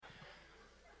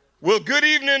Well, good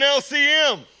evening, LCM.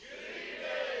 Good evening.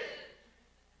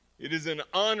 It is an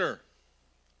honor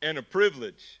and a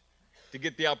privilege to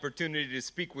get the opportunity to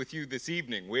speak with you this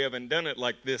evening. We haven't done it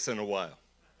like this in a while.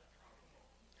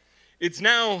 It's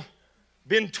now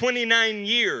been 29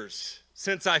 years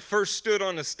since I first stood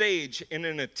on a stage in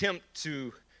an attempt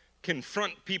to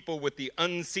confront people with the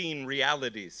unseen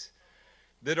realities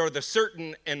that are the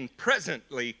certain and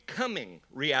presently coming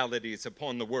realities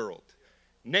upon the world,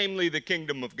 namely the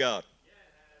kingdom of God.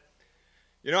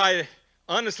 You know, I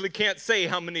honestly can't say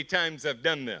how many times I've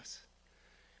done this.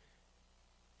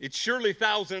 It's surely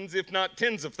thousands, if not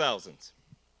tens of thousands.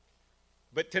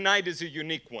 But tonight is a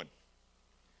unique one,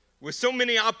 with so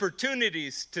many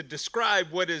opportunities to describe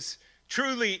what is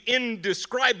truly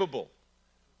indescribable.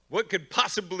 What could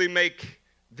possibly make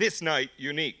this night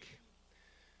unique?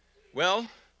 Well,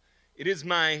 it is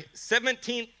my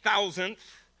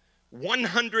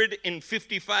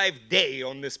 17,155 day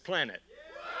on this planet.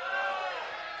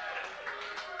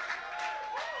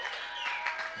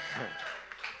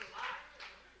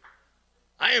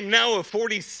 I am now a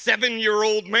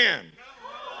 47-year-old man.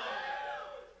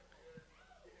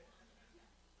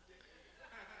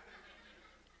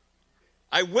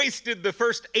 I wasted the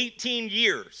first 18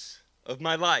 years of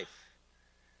my life.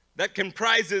 That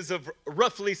comprises of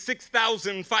roughly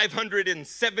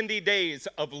 6,570 days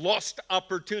of lost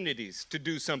opportunities to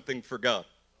do something for God.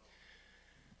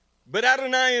 But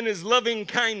Adonai in his loving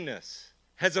kindness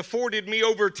has afforded me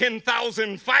over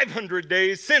 10,500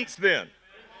 days since then.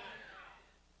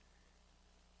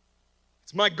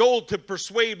 It's my goal to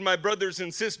persuade my brothers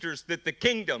and sisters that the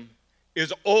kingdom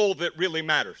is all that really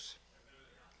matters.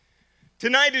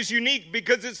 Tonight is unique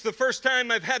because it's the first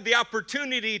time I've had the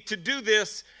opportunity to do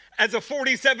this as a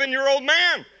 47-year-old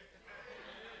man.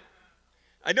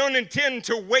 I don't intend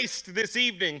to waste this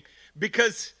evening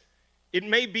because it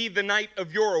may be the night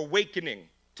of your awakening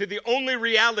to the only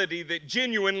reality that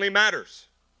genuinely matters.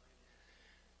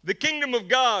 The kingdom of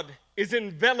God is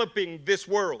enveloping this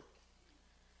world,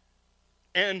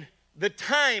 and the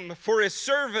time for his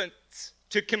servants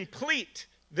to complete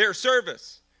their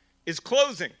service is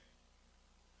closing.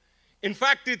 In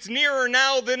fact, it's nearer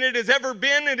now than it has ever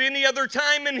been at any other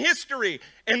time in history.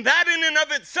 And that in and of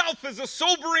itself is a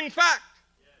sobering fact.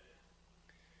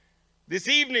 This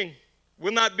evening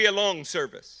will not be a long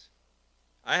service.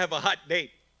 I have a hot date.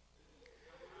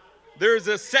 There's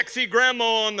a sexy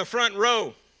grandma on the front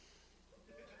row.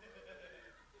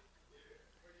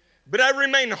 But I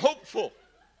remain hopeful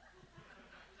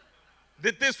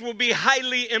that this will be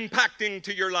highly impacting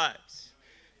to your lives.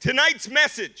 Tonight's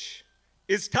message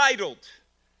is titled,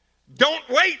 Don't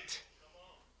Wait.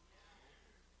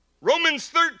 Romans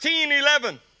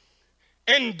 13:11.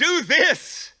 And do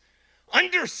this,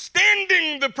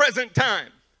 understanding the present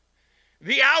time.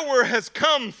 The hour has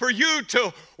come for you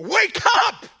to wake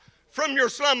up from your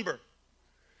slumber,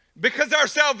 because our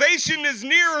salvation is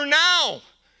nearer now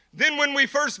than when we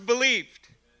first believed.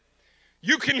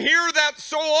 You can hear that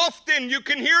so often, you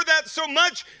can hear that so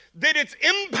much that its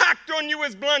impact on you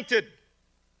is blunted.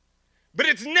 But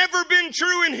it's never been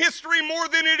true in history more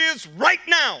than it is right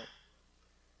now.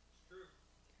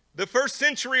 The first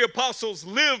century apostles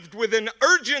lived with an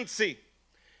urgency,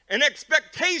 an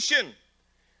expectation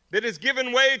that has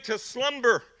given way to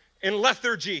slumber and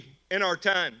lethargy in our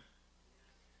time.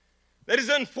 That is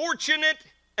unfortunate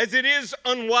as it is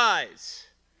unwise,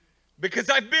 because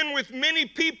I've been with many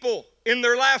people in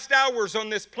their last hours on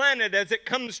this planet as it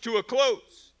comes to a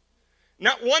close.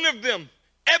 Not one of them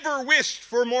ever wished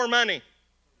for more money.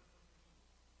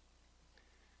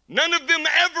 None of them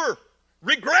ever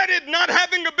regretted not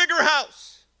having a bigger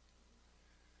house.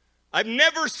 I've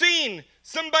never seen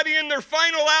somebody in their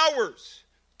final hours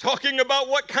talking about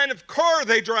what kind of car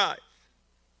they drive,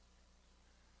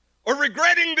 or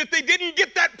regretting that they didn't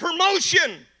get that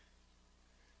promotion.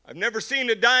 I've never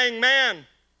seen a dying man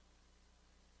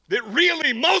that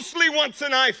really mostly wants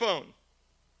an iPhone.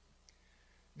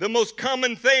 The most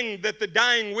common thing that the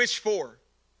dying wish for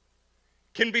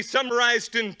can be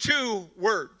summarized in two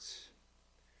words: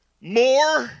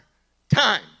 more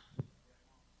time.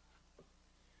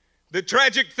 The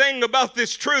tragic thing about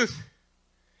this truth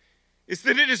is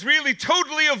that it is really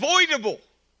totally avoidable,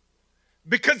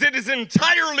 because it is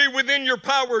entirely within your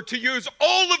power to use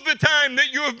all of the time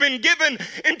that you have been given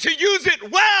and to use it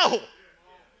well.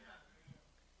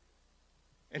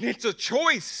 And it's a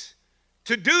choice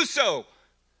to do so.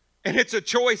 And it's a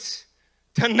choice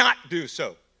to not do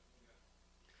so.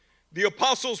 The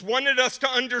apostles wanted us to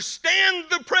understand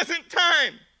the present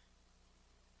time.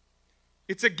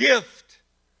 It's a gift.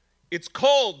 It's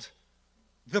called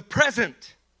the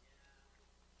present.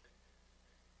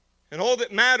 And all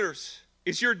that matters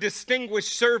is your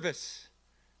distinguished service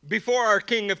before our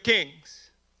King of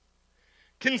Kings.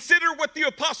 Consider what the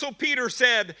Apostle Peter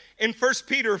said in 1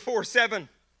 Peter 4:7.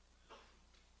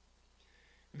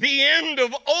 The end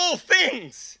of all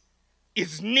things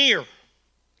is near.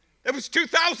 That was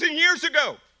 2,000 years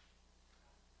ago.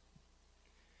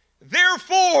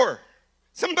 Therefore,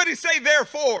 somebody say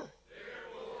therefore.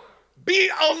 Be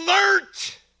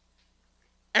alert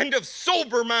and of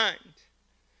sober mind,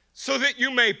 so that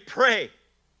you may pray.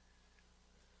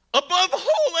 Above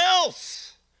all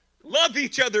else, love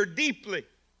each other deeply,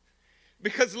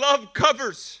 because love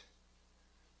covers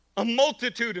a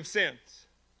multitude of sins.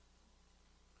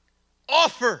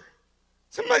 Offer.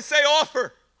 Somebody say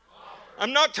offer.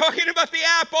 I'm not talking about the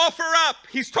app, Offer Up.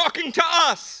 He's talking to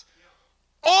us.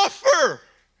 Offer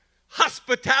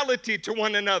hospitality to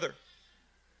one another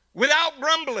without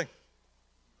grumbling.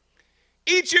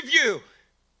 Each of you,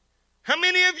 how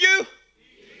many of you?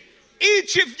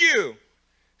 Each of you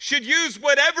should use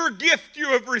whatever gift you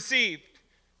have received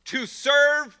to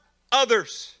serve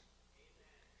others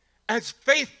as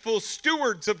faithful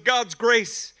stewards of God's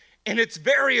grace in its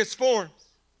various forms.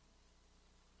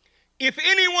 If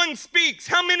anyone speaks,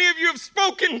 how many of you have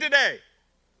spoken today?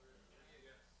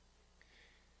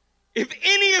 If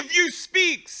any of you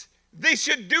speaks, they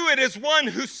should do it as one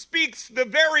who speaks the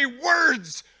very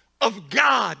words of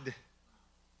God.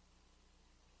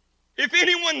 If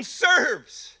anyone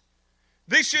serves,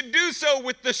 they should do so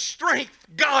with the strength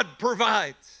God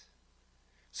provides,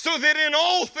 so that in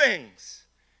all things,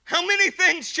 how many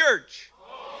things, church?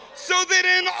 So that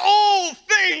in all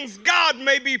things God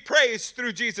may be praised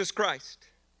through Jesus Christ.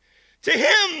 To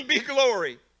him be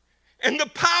glory and the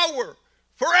power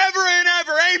forever and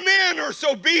ever. Amen, or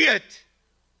so be it.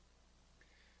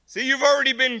 See, you've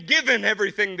already been given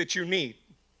everything that you need.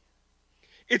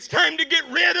 It's time to get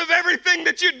rid of everything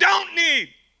that you don't need.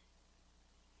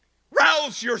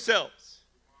 Rouse yourselves.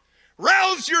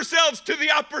 Rouse yourselves to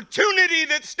the opportunity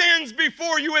that stands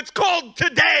before you. It's called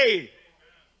today.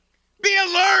 Be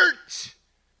alert.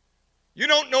 You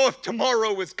don't know if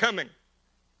tomorrow is coming.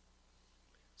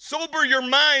 Sober your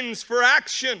minds for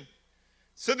action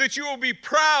so that you will be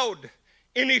proud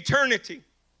in eternity,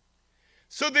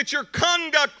 so that your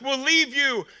conduct will leave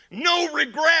you no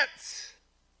regrets.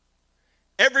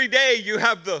 Every day you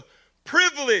have the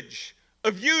privilege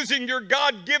of using your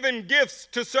God-given gifts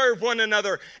to serve one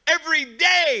another. Every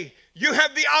day you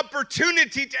have the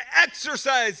opportunity to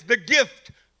exercise the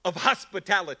gift of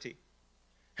hospitality.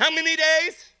 How many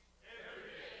days?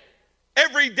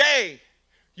 Every day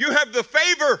you have the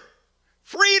favor,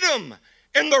 freedom,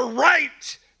 and the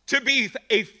right to be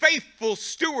a faithful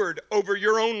steward over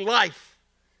your own life.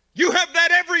 You have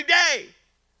that every day.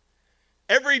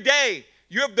 Every day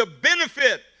you have the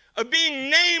benefit of being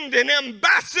named an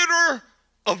ambassador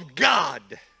of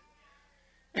God.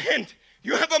 And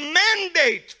you have a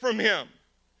mandate from him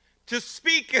to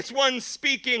speak as one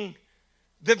speaking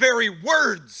the very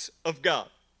words of God.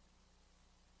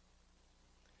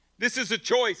 This is a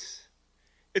choice.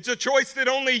 It's a choice that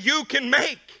only you can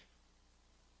make.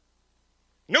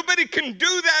 Nobody can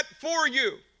do that for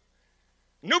you.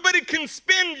 Nobody can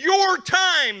spend your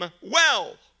time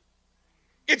well.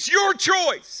 It's your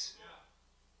choice.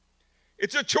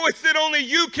 It's a choice that only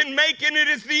you can make, and it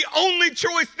is the only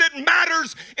choice that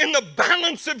matters in the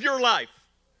balance of your life.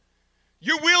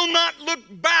 You will not look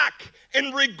back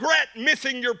and regret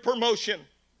missing your promotion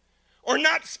or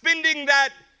not spending that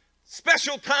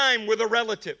special time with a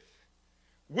relative.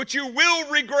 What you will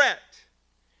regret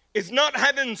is not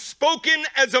having spoken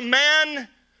as a man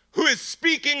who is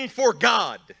speaking for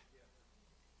God.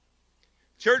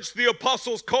 Church, the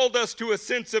apostles called us to a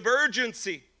sense of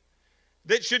urgency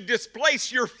that should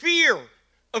displace your fear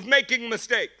of making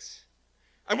mistakes.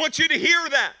 I want you to hear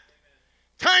that.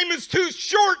 Time is too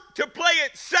short to play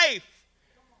it safe,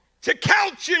 to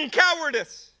couch in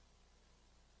cowardice.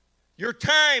 Your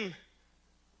time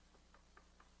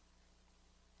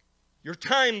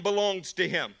belongs to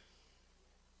him.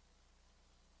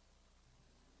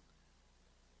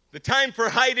 The time for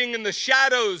hiding in the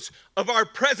shadows of our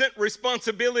present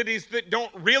responsibilities that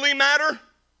don't really matter,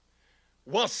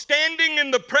 while standing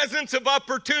in the presence of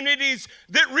opportunities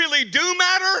that really do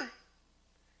matter,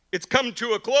 it's come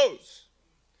to a close.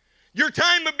 Your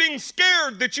time of being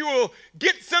scared that you will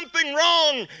get something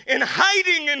wrong and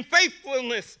hiding in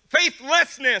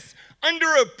faithlessness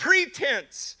under a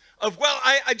pretense of,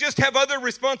 I just have other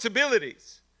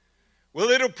responsibilities. Well,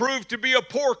 it'll prove to be a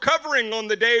poor covering on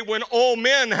the day when all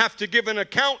men have to give an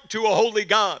account to a holy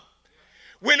God.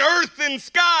 When earth and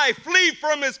sky flee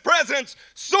from his presence,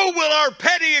 so will our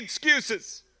petty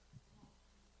excuses.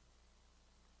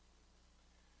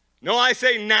 No, I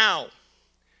say now.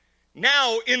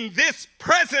 Now, in this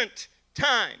present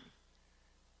time,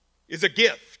 is a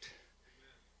gift.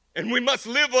 And we must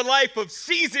live a life of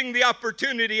seizing the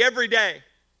opportunity every day.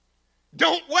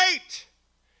 Don't wait.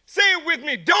 Say it with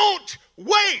me. Don't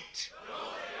wait.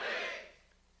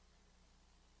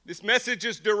 This message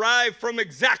is derived from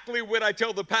exactly what I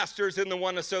tell the pastors in the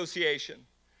One Association.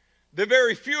 The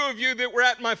very few of you that were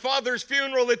at my father's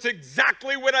funeral, it's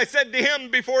exactly what I said to him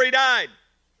before he died.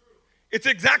 It's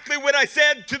exactly what I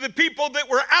said to the people that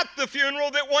were at the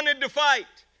funeral that wanted to fight.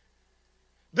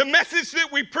 The message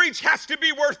that we preach has to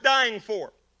be worth dying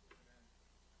for.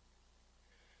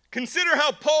 Consider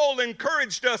how Paul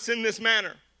encouraged us in this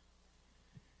manner.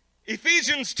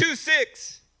 Ephesians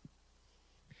 2:6.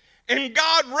 And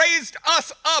God raised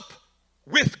us up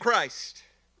with Christ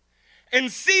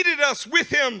and seated us with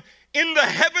him in the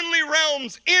heavenly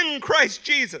realms in Christ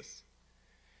Jesus,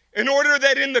 in order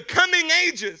that in the coming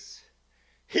ages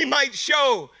he might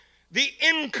show the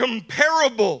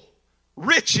incomparable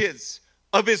riches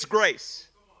of his grace,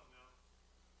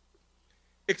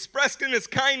 expressed in his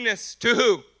kindness to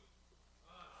who?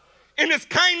 In his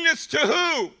kindness to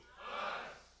who?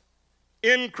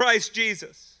 In Christ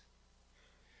Jesus.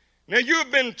 Now, you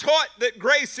have been taught that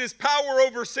grace is power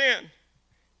over sin,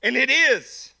 and it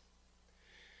is.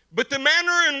 But the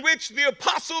manner in which the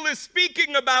apostle is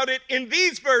speaking about it in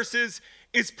these verses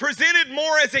is presented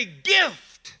more as a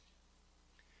gift.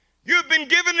 You have been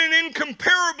given an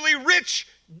incomparably rich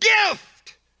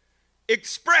gift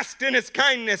expressed in his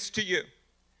kindness to you.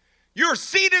 You're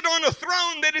seated on a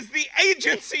throne that is the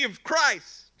agency of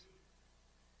Christ,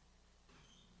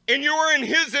 and you are in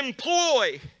his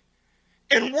employ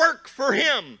and work for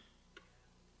him.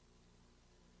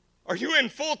 Are you in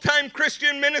full-time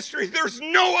Christian ministry? There's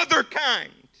no other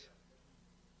kind.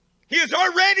 He is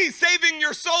already saving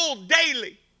your soul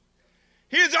daily.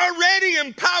 He is already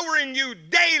empowering you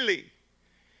daily.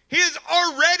 He is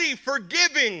already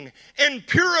forgiving and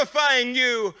purifying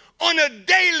you on a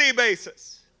daily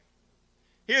basis.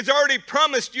 He has already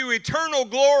promised you eternal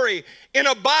glory in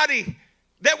a body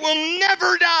that will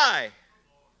never die.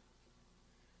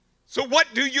 So what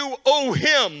do you owe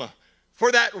him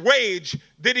for that wage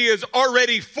that he has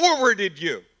already forwarded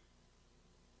you?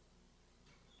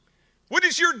 What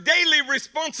is your daily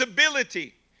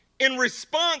responsibility in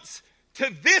response to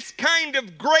this kind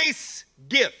of grace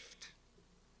gift?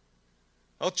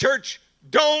 Oh, church,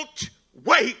 don't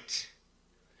wait.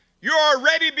 You're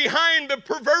already behind the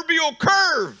proverbial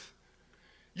curve.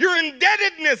 Your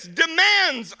indebtedness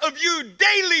demands of you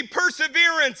daily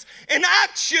perseverance and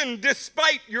action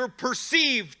despite your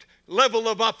perceived level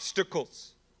of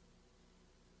obstacles.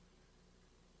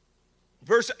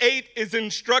 Verse 8 is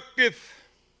instructive.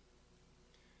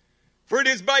 For it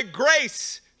is by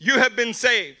grace you have been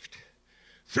saved,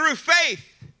 through faith,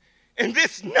 and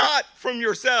this not from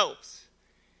yourselves.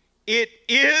 It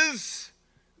is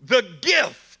the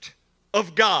gift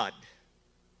of God.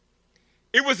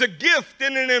 It was a gift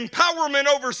and an empowerment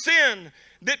over sin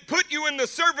that put you in the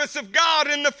service of God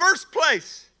in the first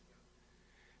place.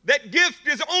 That gift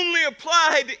is only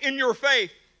applied in your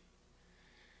faith.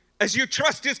 As you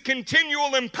trust his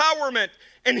continual empowerment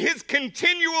and his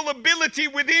continual ability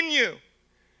within you,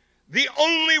 the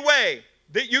only way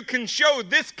that you can show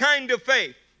this kind of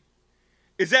faith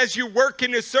is as you work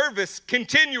in his service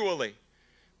continually,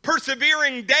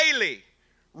 persevering daily,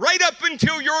 right up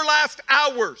until your last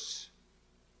hours.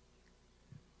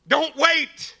 Don't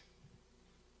wait.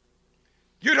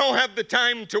 You don't have the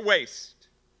time to waste.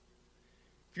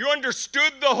 If you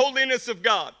understood the holiness of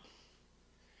God,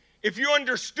 if you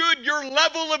understood your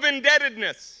level of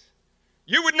indebtedness,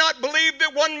 you would not believe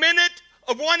that 1 minute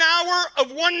of 1 hour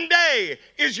of 1 day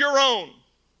is your own,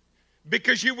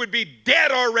 because you would be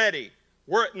dead already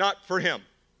were it not for him.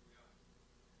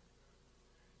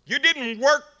 You didn't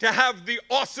work to have the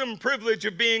awesome privilege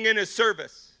of being in his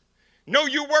service. No,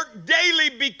 you work daily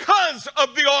because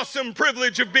of the awesome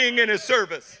privilege of being in his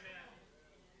service.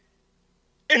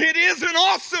 And it is an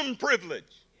awesome privilege.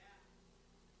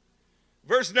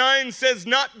 Verse 9 says,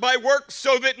 not by works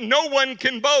so that no one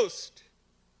can boast.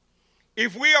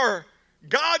 If we are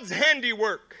God's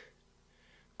handiwork,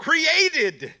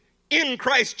 created in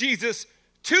Christ Jesus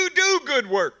to do good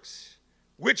works,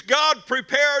 which God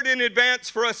prepared in advance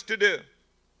for us to do.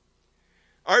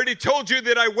 I already told you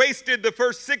that I wasted the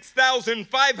first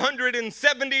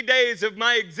 6,570 days of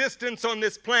my existence on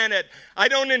this planet. I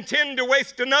don't intend to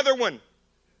waste another one.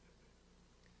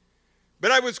 But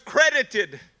I was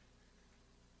credited.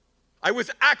 I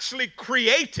was actually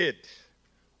created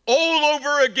all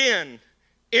over again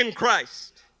in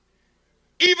Christ.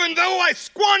 Even though I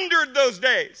squandered those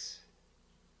days,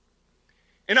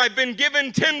 And I've been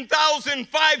given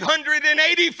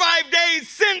 10,585 days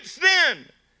since then.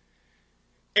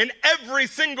 And every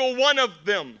single one of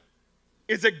them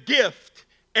is a gift.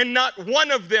 And not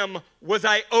one of them was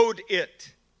I owed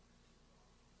it.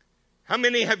 How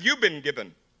many have you been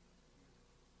given?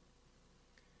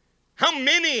 How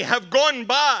many have gone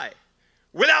by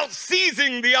without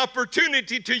seizing the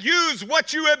opportunity to use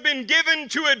what you have been given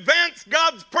to advance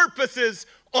God's purposes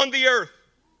on the earth?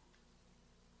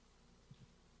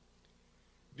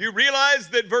 Do you realize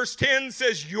that verse 10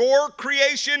 says your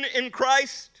creation in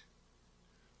Christ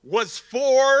was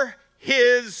for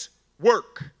His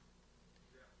work?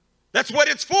 That's what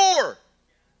it's for.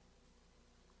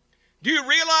 Do you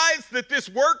realize that this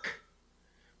work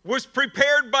was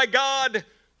prepared by God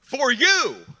for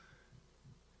you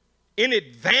in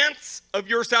advance of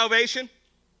your salvation?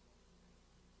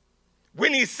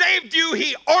 When He saved you,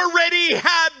 He already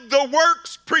had the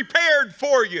works prepared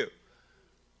for you.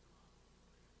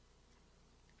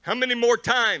 How many more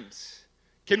times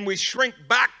can we shrink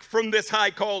back from this high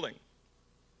calling?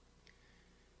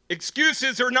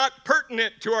 Excuses are not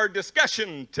pertinent to our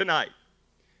discussion tonight.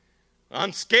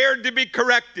 I'm scared to be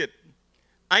corrected.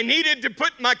 I needed to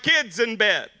put my kids in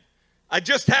bed. I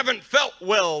just haven't felt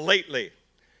well lately.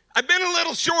 I've been a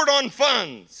little short on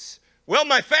funds. Well,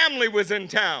 my family was in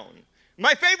town.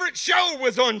 My favorite show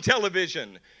was on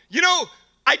television. You know,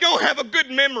 I don't have a good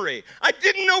memory. I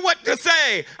didn't know what to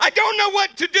say. I don't know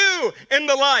what to do, and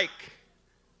the like.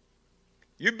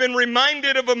 You've been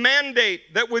reminded of a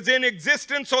mandate that was in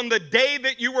existence on the day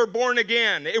that you were born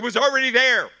again. It was already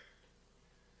there.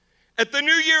 At the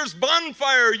New Year's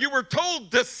bonfire, you were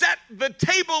told to set the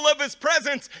table of His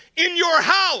presence in your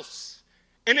house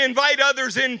and invite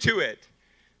others into it.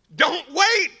 Don't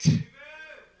wait.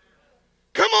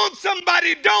 Come on,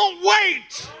 somebody, don't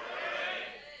wait.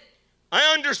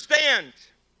 I understand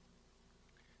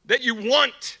that you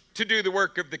want to do the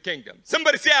work of the kingdom.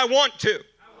 Somebody say, I want to.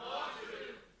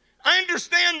 I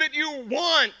understand that you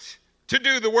want to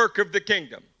do the work of the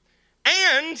kingdom.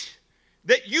 And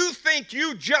that you think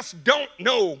you just don't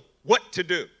know what to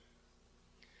do.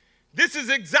 This is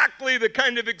exactly the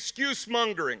kind of excuse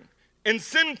mongering and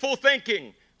sinful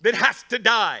thinking that has to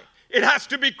die. It has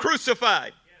to be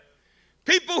crucified.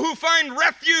 People who find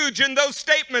refuge in those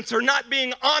statements are not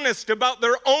being honest about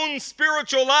their own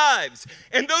spiritual lives.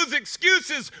 And those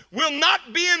excuses will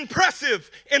not be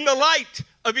impressive in the light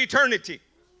of eternity.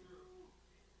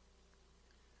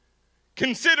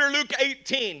 Consider Luke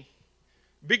 18,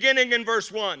 beginning in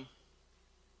verse 1.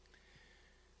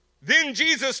 Then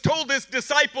Jesus told His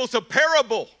disciples a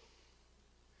parable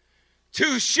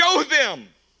to show them.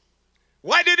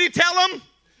 Why did He tell them?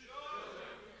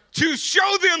 To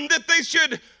show them that they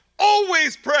should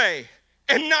always pray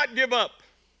and not give up.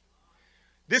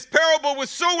 This parable was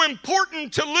so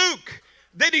important to Luke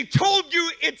that he told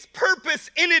you its purpose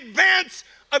in advance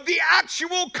of the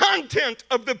actual content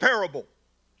of the parable.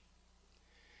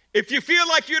 If you feel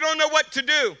like you don't know what to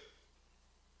do,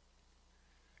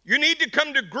 you need to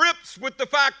come to grips with the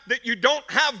fact that you don't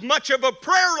have much of a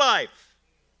prayer life.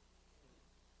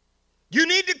 You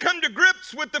need to come to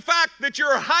grips with the fact that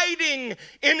you're hiding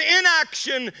in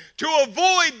inaction to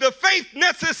avoid the faith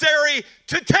necessary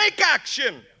to take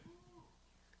action.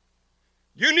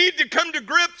 You need to come to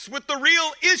grips with the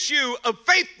real issue of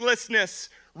faithlessness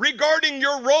regarding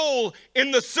your role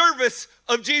in the service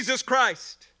of Jesus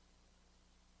Christ.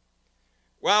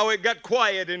 Wow, it got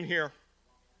quiet in here.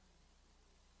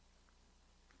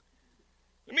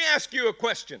 Let me ask you a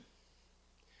question.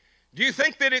 Do you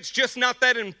think that it's just not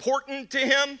that important to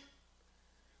Him?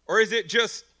 Or is it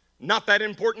just not that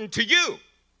important to you?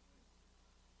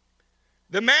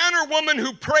 The man or woman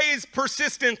who prays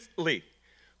persistently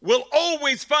will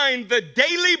always find the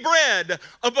daily bread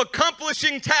of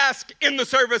accomplishing tasks in the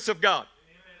service of God.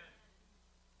 Amen.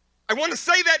 I want to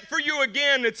say that for you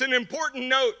again. It's an important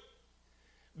note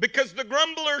because the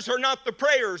grumblers are not the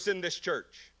prayers in this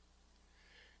church.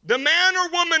 The man or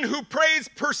woman who prays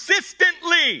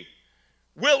persistently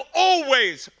will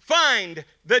always find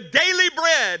the daily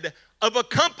bread of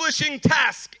accomplishing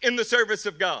tasks in the service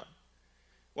of God.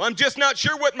 Well, I'm just not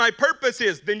sure what my purpose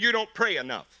is. Then you don't pray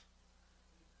enough.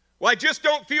 Well, I just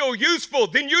don't feel useful.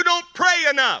 Then you don't pray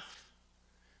enough.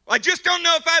 Well, I just don't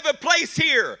know if I have a place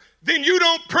here. Then you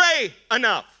don't pray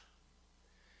enough.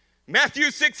 Matthew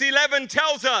 6:11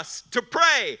 tells us to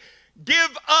pray,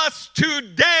 give us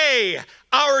today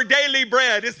our daily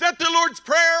bread. Is that the Lord's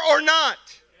Prayer or not?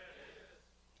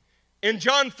 And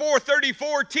John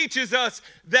 4:34 teaches us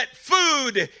that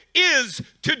food is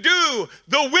to do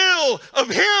the will of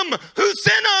Him who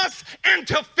sent us and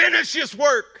to finish His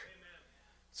work.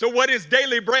 So what is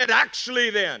daily bread actually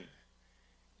then?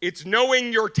 It's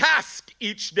knowing your task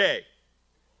each day.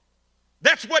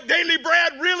 That's what daily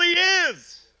bread really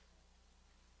is.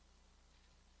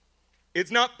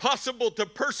 It's not possible to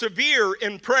persevere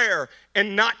in prayer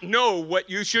and not know what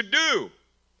you should do.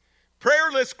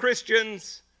 Prayerless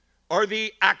Christians are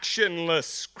the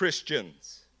actionless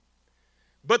Christians.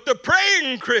 But the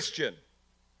praying Christian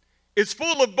is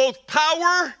full of both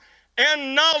power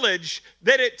and knowledge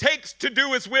that it takes to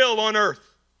do His will on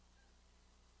earth.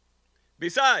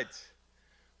 Besides,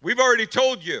 we've already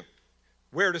told you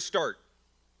where to start.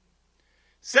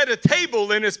 Set a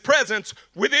table in His presence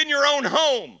within your own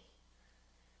home,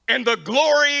 and the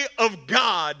glory of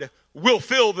God will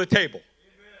fill the table.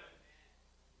 Amen.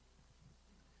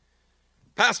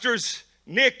 Pastors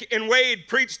Nick and Wade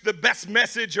preached the best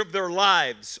message of their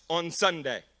lives on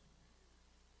Sunday.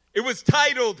 It was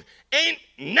titled, "Ain't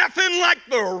Nothing Like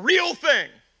the Real Thing."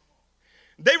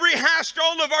 They rehashed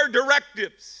all of our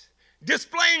directives,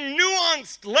 displaying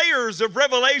nuanced layers of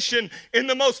revelation in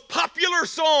the most popular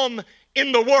psalm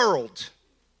in the world.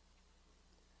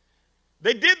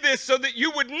 They did this so that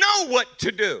you would know what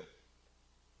to do.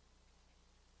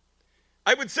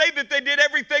 I would say that they did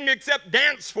everything except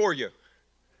dance for you.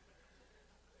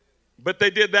 But they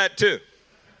did that too.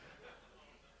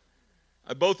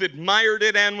 I both admired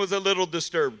it and was a little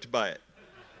disturbed by it.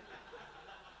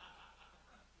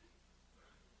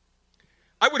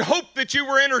 I would hope that you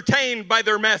were entertained by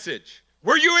their message.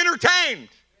 Were you entertained?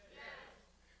 Yes.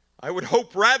 I would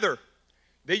hope rather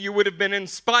that you would have been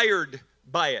inspired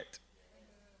by it.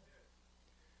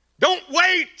 Don't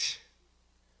wait.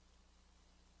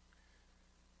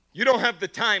 You don't have the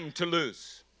time to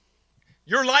lose.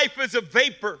 Your life is a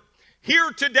vapor,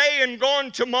 here today and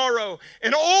gone tomorrow.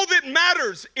 And all that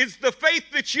matters is the faith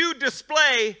that you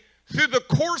display through the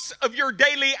course of your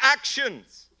daily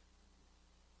actions.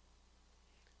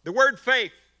 The word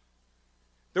faith,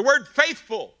 the word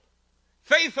faithful,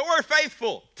 faith or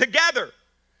faithful, together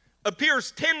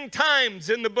appears 10 times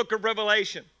in the book of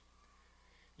Revelation.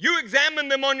 You examine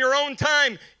them on your own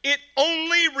time. It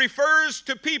only refers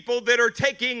to people that are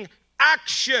taking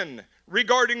action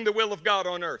regarding the will of God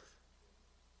on earth.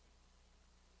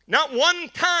 Not one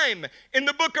time in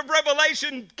the book of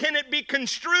Revelation can it be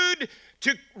construed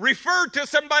to refer to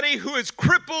somebody who is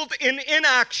crippled in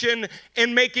inaction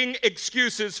and making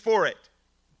excuses for it.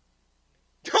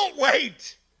 Don't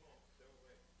wait.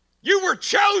 You were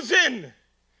chosen.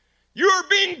 You are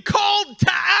being called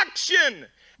to action.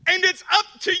 And it's up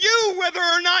to you whether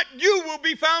or not you will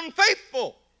be found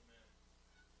faithful.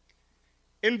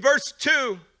 In verse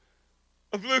 2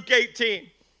 of Luke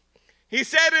 18, he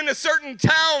said, in a certain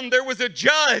town there was a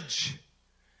judge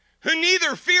who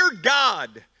neither feared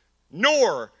God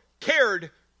nor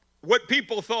cared what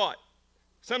people thought.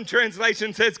 Some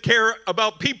translation says care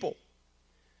about people.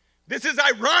 This is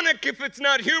ironic if it's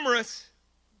not humorous.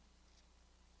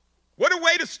 What a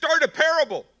way to start a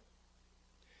parable.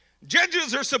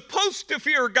 Judges are supposed to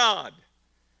fear God,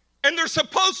 and they're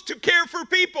supposed to care for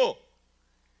people.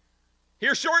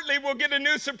 Here shortly we'll get a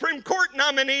new Supreme Court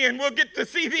nominee, and we'll get to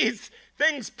see these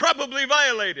things probably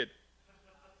violated.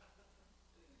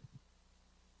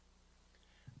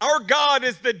 Our God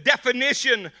is the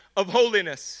definition of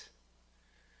holiness.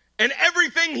 And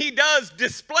everything He does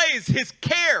displays His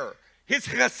care, His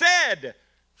chesed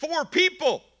for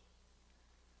people.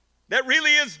 That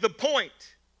really is the point.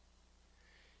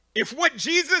 If what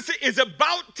Jesus is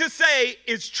about to say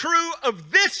is true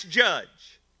of this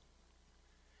judge,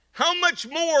 how much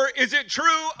more is it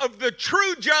true of the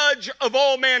true judge of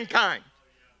all mankind?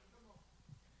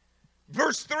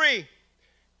 Verse 3,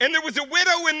 and there was a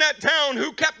widow in that town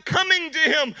who kept coming to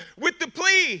Him with the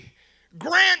plea,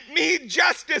 grant me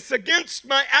justice against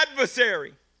my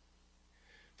adversary.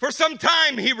 For some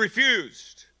time He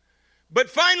refused. But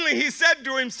finally he said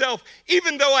to himself,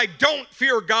 even though I don't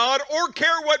fear God or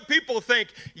care what people think,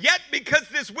 yet because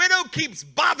this widow keeps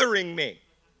bothering me,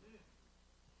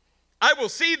 I will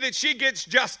see that she gets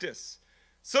justice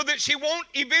so that she won't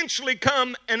eventually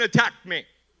come and attack me.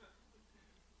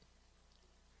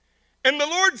 And the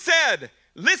Lord said,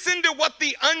 listen to what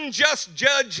the unjust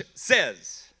judge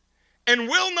says. And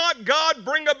will not God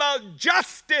bring about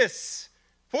justice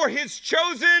for His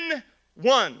chosen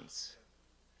ones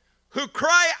who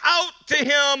cry out to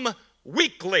Him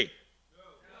weekly?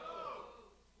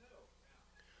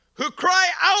 Who cry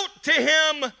out to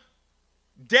Him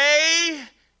day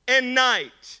and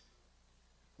night.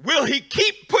 Will He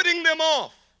keep putting them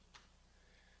off?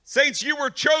 Saints, you were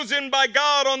chosen by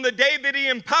God on the day that He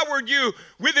empowered you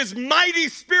with His mighty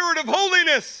Spirit of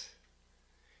holiness.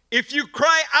 if you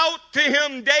cry out to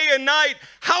him day and night,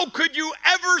 how could you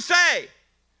ever say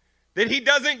that he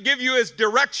doesn't give you his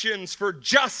directions for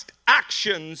just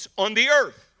actions on the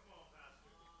earth?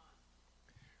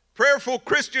 Prayerful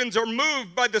Christians are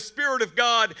moved by the Spirit of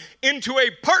God into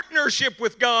a partnership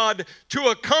with God to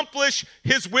accomplish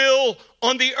his will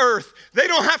on the earth. They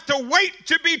don't have to wait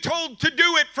to be told to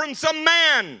do it from some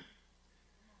man.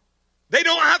 They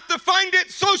don't have to find it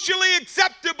socially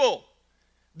acceptable.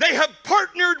 They have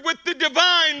partnered with the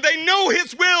divine. They know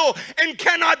his will and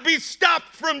cannot be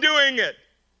stopped from doing it.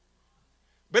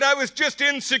 But I was just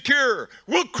insecure.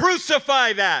 We'll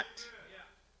crucify that.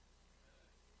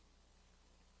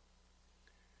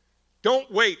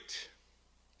 Don't wait.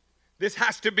 This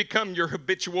has to become your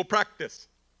habitual practice.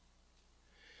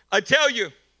 I tell you,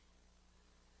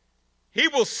 he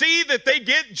will see that they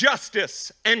get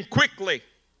justice, and quickly.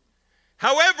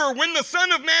 However, when the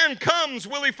Son of Man comes,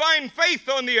 will he find faith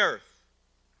on the earth?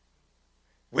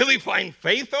 Will he find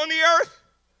faith on the earth?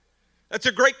 That's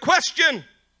a great question.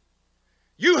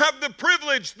 You have the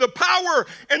privilege, the power,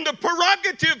 and the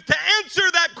prerogative to answer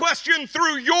that question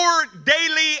through your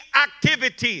daily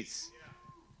activities.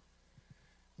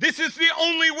 This is the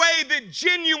only way that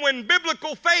genuine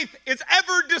biblical faith is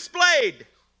ever displayed.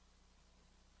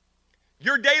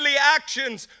 Your daily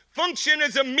actions function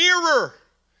as a mirror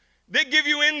that give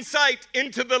you insight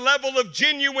into the level of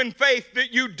genuine faith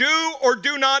that you do or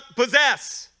do not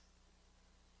possess.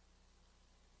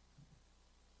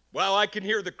 Well, I can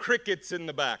hear the crickets in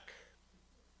the back.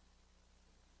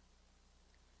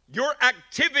 Your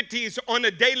activities on a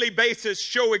daily basis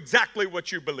show exactly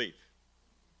what you believe.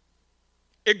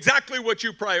 Exactly what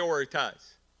you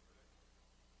prioritize.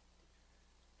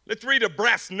 Let's read a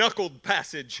brass-knuckled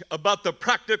passage about the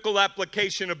practical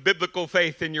application of biblical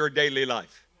faith in your daily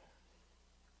life.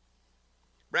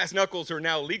 Brass knuckles are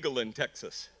now legal in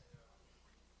Texas.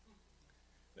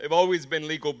 They've always been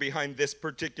legal behind this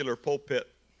particular pulpit.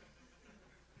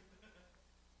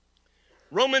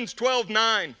 Romans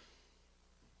 12:9.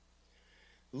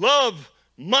 Love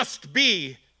must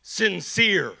be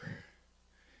sincere.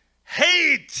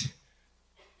 Hate.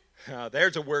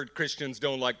 There's a word Christians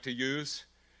don't like to use.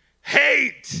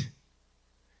 Hate.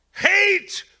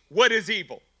 Hate what is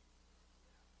evil.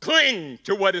 Cling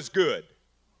to what is good.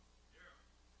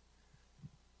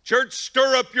 Church,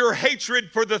 stir up your hatred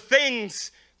for the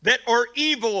things that are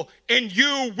evil, and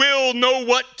you will know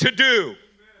what to do.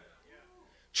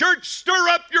 Church, stir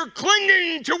up your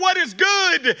clinging to what is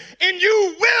good, and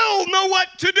you will know what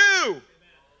to do.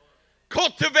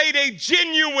 Cultivate a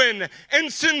genuine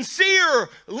and sincere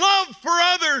love for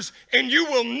others, and you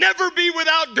will never be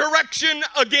without direction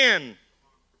again.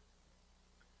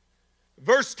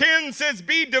 Verse 10 says,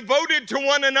 be devoted to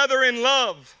one another in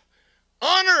love.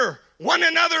 Honor one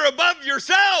another above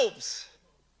yourselves.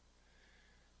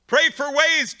 Pray for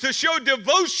ways to show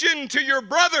devotion to your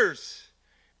brothers,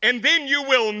 and then you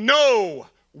will know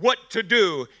what to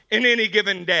do in any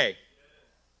given day.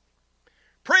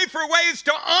 Pray for ways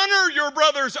to honor your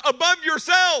brothers above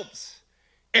yourselves,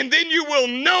 and then you will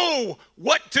know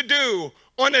what to do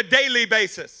on a daily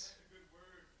basis.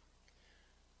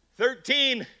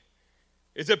 13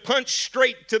 is a punch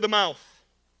straight to the mouth.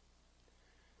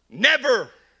 Never.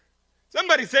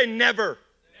 Somebody say never.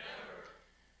 Never.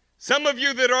 Some of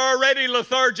you that are already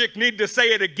lethargic need to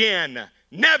say it again.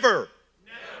 Never.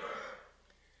 Never.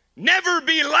 Never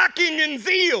be lacking in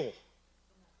zeal.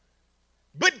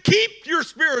 But keep your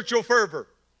spiritual fervor,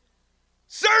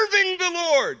 serving the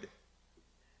Lord.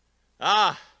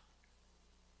 Now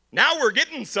we're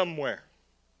getting somewhere.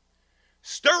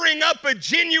 Stirring up a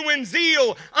genuine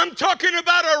zeal. I'm talking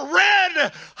about a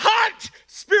red hot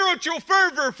spiritual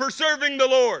fervor for serving the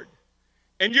Lord.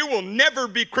 And you will never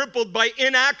be crippled by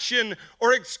inaction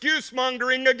or excuse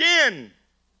mongering again.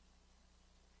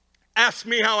 Ask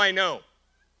me how I know.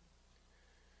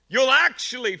 You'll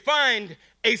actually find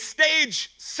a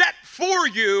stage set for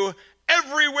you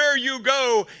everywhere you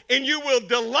go, and you will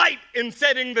delight in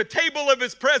setting the table of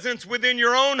his presence within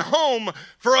your own home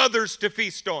for others to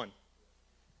feast on.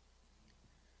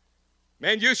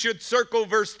 Man, you should circle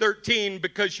verse 13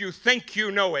 because you think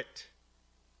you know it.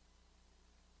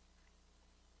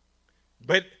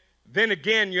 But then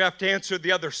again, you have to answer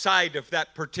the other side of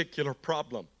that particular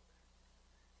problem.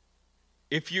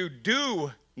 If you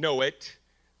do know it,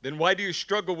 then why do you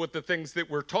struggle with the things that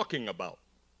we're talking about?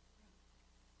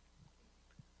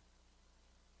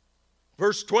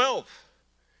 Verse 12,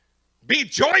 be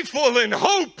joyful in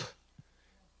hope,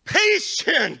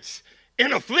 patient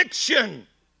in affliction,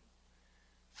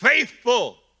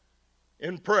 faithful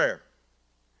in prayer.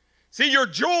 See, your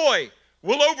joy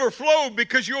will overflow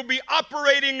because you'll be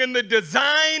operating in the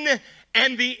design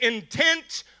and the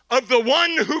intent of the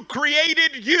one who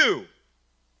created you.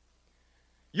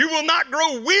 You will not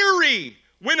grow weary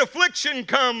when affliction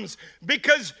comes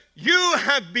because you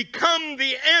have become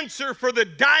the answer for the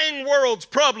dying world's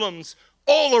problems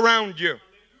all around you.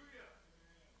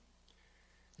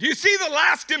 Do you see the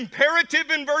last imperative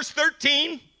in verse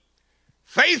 13?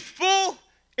 Faithful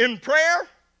in prayer.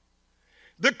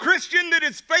 The Christian that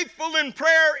is faithful in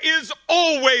prayer is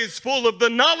always full of the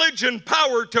knowledge and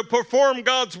power to perform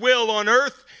God's will on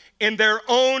earth in their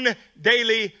own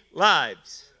daily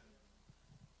lives.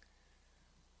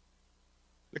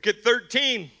 Look at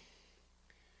 13.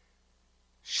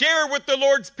 Share with the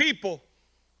Lord's people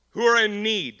who are in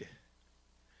need.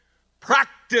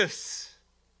 Practice.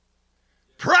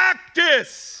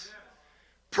 Practice.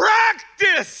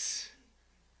 Practice.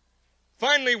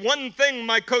 Finally, one thing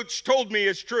my coach told me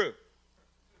is true.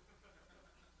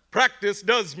 Practice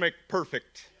does make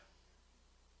perfect.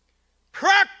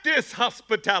 Practice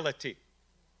hospitality.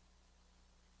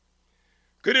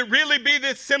 Could it really be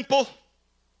this simple?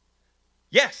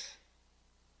 Yes.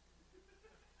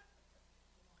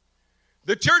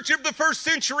 The church of the first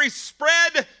century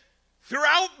spread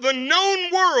throughout the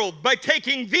known world by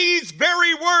taking these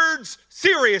very words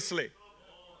seriously.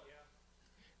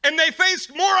 And they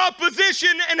faced more opposition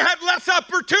and had less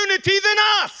opportunity than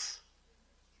us.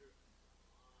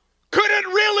 Could it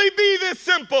really be this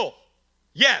simple?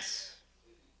 Yes.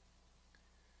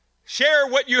 Share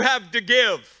what you have to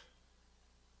give.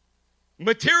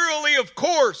 Materially, of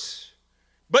course,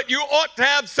 but you ought to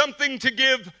have something to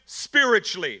give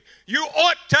spiritually. You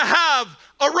ought to have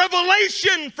a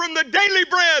revelation from the daily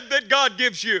bread that God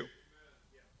gives you.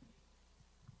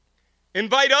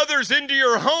 Invite others into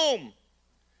your home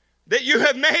that you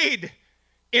have made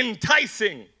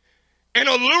enticing and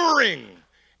alluring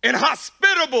and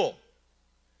hospitable.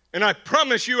 And I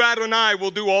promise you, Adonai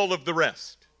will do all of the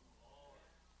rest.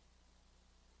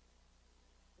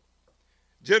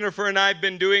 Jennifer and I have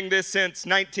been doing this since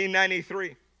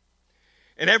 1993.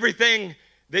 And everything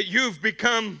that you've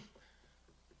become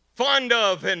fond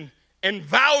of and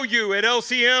value at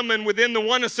LCM and within the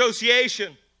One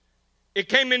Association, it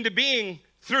came into being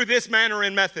through this manner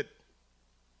and method.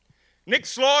 Nick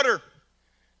Slaughter,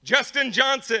 Justin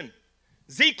Johnson,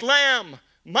 Zeke Lamb,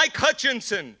 Mike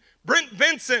Hutchinson, Brent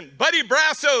Vincent, Buddy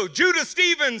Brasso, Judah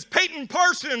Stevens, Peyton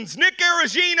Parsons, Nick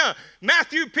Aragina,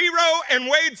 Matthew Piro, and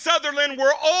Wade Sutherland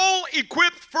were all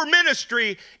equipped for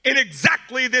ministry in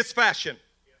exactly this fashion.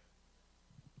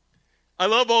 I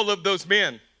love all of those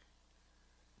men.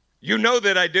 You know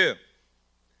that I do.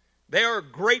 They are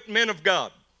great men of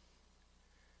God.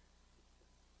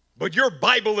 But your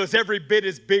Bible is every bit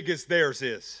as big as theirs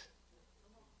is.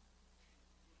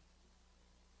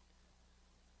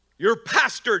 You're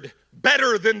pastored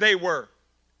better than they were.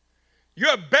 You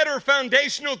have better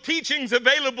foundational teachings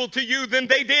available to you than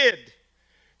they did.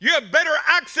 You have better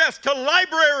access to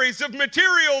libraries of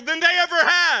material than they ever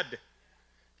had.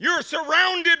 You're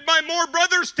surrounded by more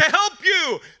brothers to help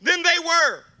you than they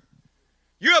were.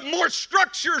 You have more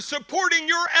structure supporting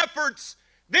your efforts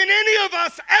than any of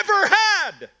us ever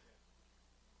had.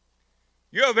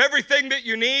 You have everything that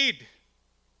you need.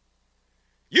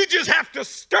 You just have to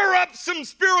stir up some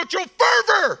spiritual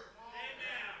fervor. Amen.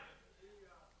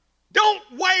 Don't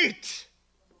wait.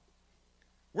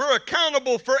 We're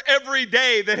accountable for every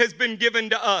day that has been given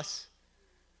to us.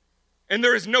 And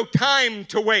there is no time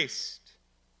to waste.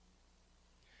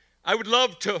 I would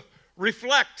love to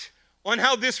reflect on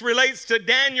how this relates to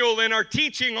Daniel and our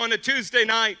teaching on a Tuesday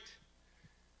night.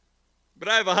 But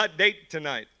I have a hot date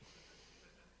tonight.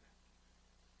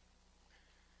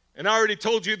 And I already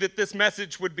told you that this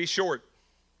message would be short.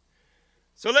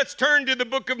 So let's turn to the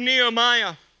book of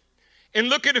Nehemiah and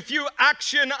look at a few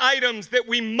action items that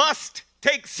we must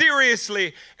take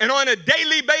seriously and on a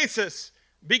daily basis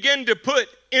begin to put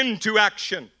into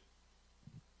action.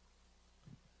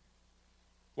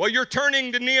 While you're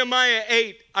turning to Nehemiah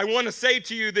 8, I want to say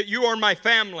to you that you are my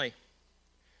family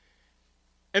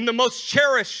and the most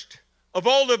cherished of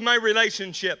all of my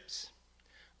relationships.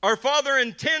 Our Father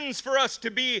intends for us to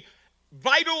be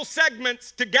vital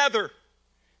segments together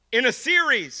in a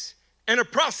series and a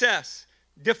process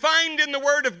defined in the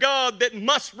Word of God that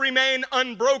must remain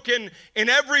unbroken in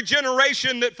every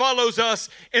generation that follows us,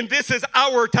 and this is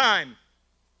our time.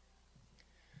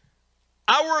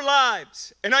 Our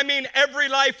lives, and I mean every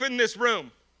life in this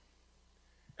room,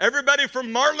 everybody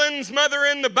from Marlon's mother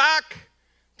in the back,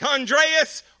 to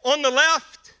Andreas on the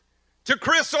left, to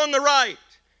Chris on the right,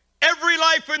 every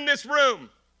life in this room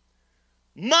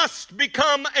must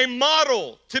become a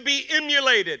model to be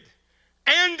emulated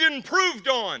and improved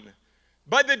on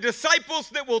by the disciples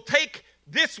that will take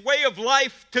this way of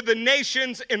life to the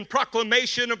nations in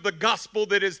proclamation of the gospel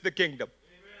that is the kingdom.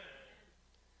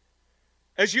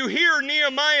 As you hear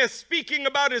Nehemiah speaking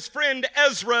about his friend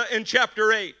Ezra in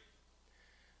chapter 8,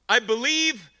 I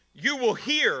believe you will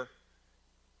hear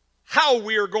how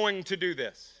we are going to do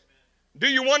this. Do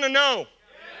you want to know? Yes.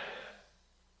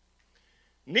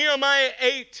 Nehemiah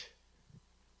 8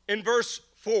 in verse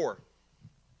 4.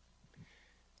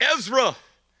 Ezra,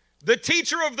 the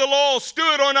teacher of the law,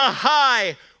 stood on a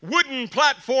high wooden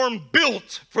platform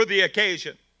built for the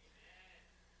occasion.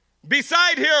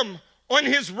 Beside him, on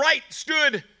his right,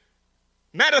 stood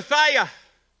Mattathiah,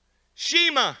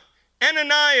 Shema,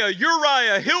 Ananiah,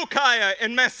 Uriah, Hilkiah,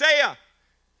 and Maaseiah.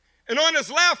 And on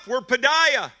his left were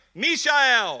Pedaiah,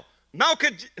 Mishael,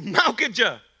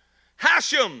 Malchijah,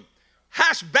 Hashem,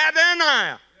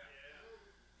 Hashbadaniah,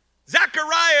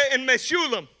 Zechariah, and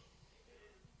Meshullam.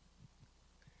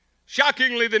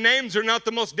 Shockingly, the names are not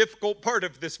the most difficult part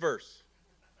of this verse.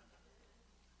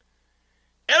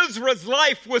 Ezra's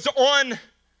life was on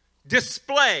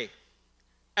display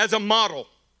as a model,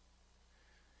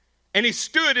 and he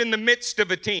stood in the midst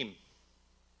of a team.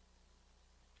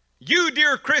 You,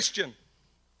 dear Christian,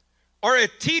 are a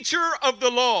teacher of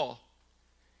the law,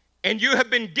 and you have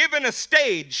been given a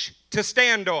stage to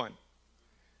stand on.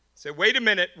 Say, wait a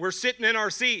minute, we're sitting in our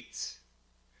seats.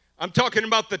 I'm talking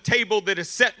about the table that is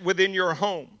set within your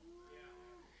home.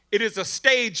 It is a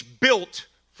stage built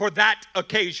for that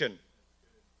occasion.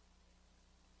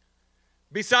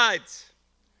 Besides,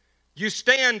 you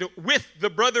stand with the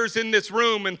brothers in this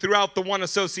room and throughout the One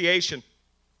Association.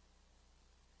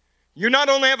 You not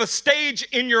only have a stage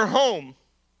in your home,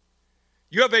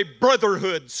 you have a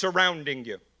brotherhood surrounding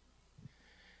you.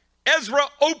 Ezra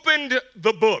opened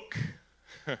the book.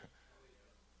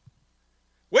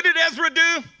 What did Ezra do?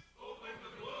 Opened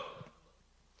the book.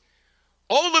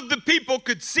 All of the people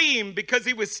could see him because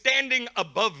he was standing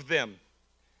above them.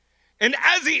 And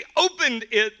as he opened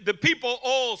it, the people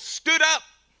all stood up.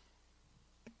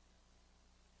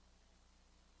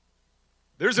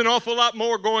 There's an awful lot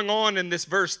more going on in this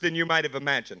verse than you might have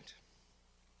imagined.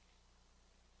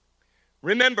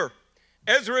 Remember,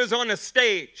 Ezra is on a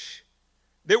stage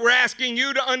that we're asking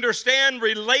you to understand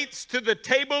relates to the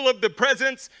table of the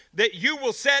presence that you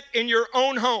will set in your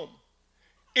own home.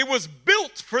 It was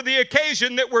built for the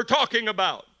occasion that we're talking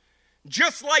about.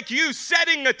 Just like you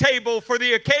setting a table for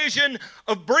the occasion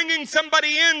of bringing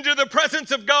somebody into the presence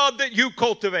of God that you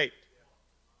cultivate.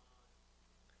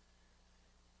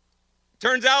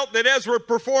 Turns out that Ezra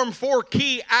performed 4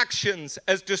 key actions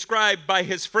as described by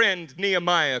his friend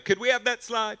Nehemiah. Could we have that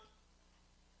slide?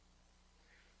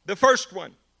 The first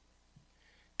one,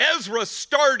 Ezra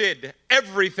started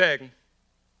everything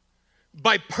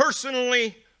by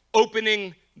personally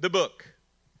opening the book.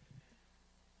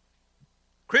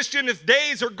 Christian, if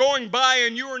days are going by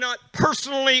and you are not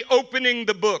personally opening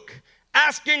the book,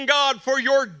 asking God for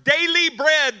your daily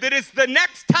bread that is the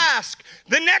next task,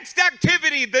 the next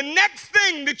activity, the next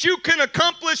thing that you can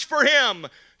accomplish for Him,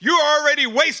 you are already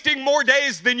wasting more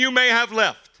days than you may have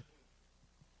left.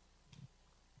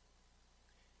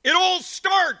 It all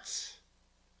starts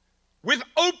with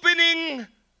opening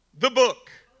the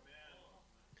book.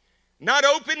 Not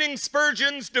opening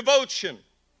Spurgeon's devotion.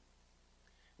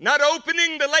 Not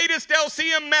opening the latest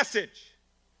LCM message.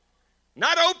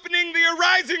 Not opening the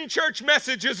Arising Church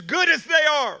message, as good as they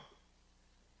are.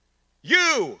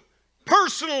 You,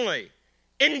 personally,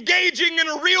 engaging in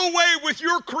a real way with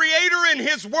your Creator and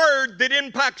His Word that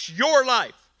impacts your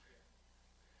life.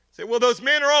 Say, well, those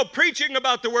men are all preaching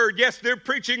about the Word. Yes, they're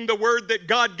preaching the Word that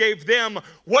God gave them.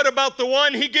 What about the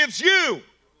one He gives you?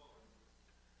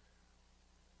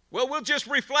 Well, we'll just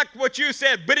reflect what you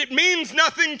said, but it means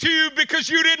nothing to you because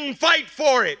you didn't fight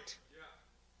for it.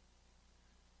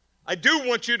 I do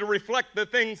want you to reflect the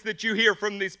things that you hear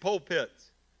from these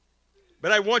pulpits,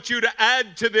 but I want you to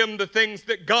add to them the things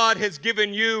that God has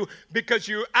given you because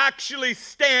you actually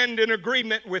stand in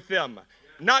agreement with them,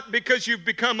 not because you've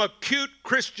become a cute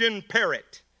Christian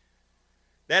parrot.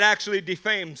 That actually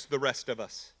defames the rest of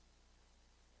us.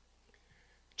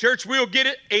 Church, we'll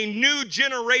get a new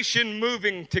generation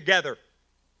moving together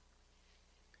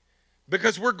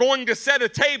because we're going to set a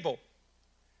table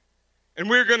and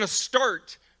we're going to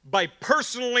start by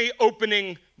personally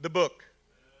opening the book.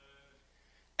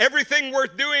 Everything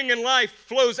worth doing in life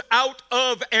flows out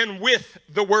of and with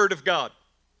the Word of God.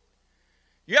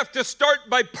 You have to start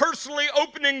by personally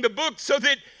opening the book so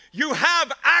that you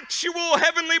have actual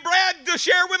heavenly bread to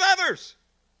share with others.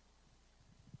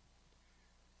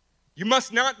 You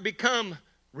must not become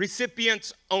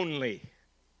recipients only,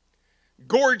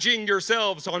 gorging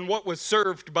yourselves on what was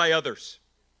served by others.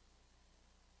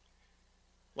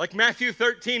 Like Matthew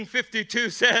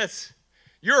 13:52 says,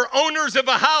 you're owners of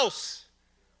a house.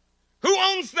 Who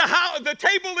owns the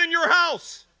table in your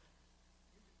house?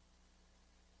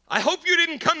 I hope you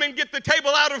didn't come and get the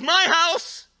table out of my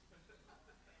house.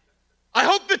 I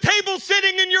hope the table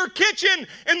sitting in your kitchen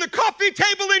and the coffee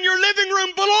table in your living room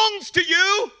belongs to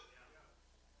you.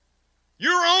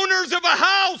 You're owners of a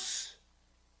house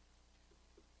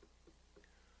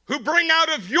who bring out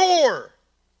of your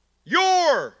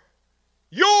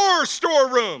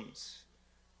storerooms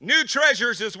new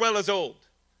treasures as well as old.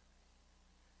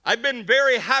 I've been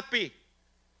very happy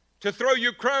to throw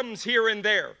you crumbs here and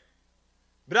there,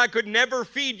 but I could never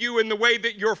feed you in the way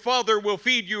that your Father will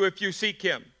feed you if you seek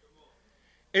Him.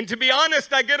 And to be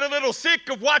honest, I get a little sick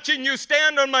of watching you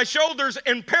stand on my shoulders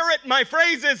and parrot my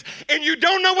phrases, and you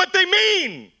don't know what they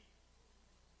mean.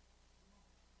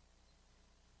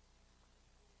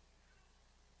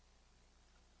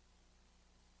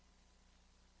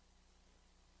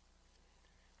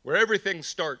 Where everything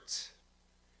starts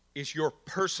is your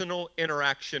personal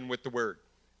interaction with the Word.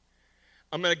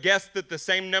 I'm going to guess that the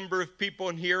same number of people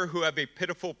in here who have a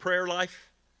pitiful prayer life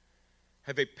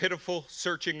have a pitiful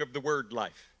searching of the Word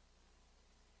life.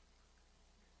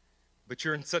 But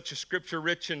you're in such a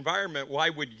scripture-rich environment, why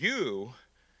would you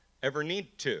ever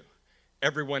need to?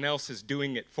 Everyone else is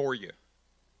doing it for you.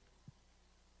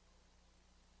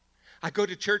 I go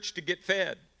to church to get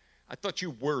fed. I thought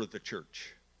you were the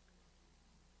church.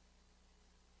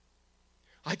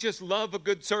 I just love a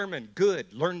good sermon.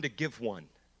 Good. Learn to give one.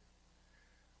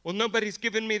 Well, nobody's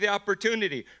given me the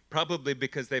opportunity, probably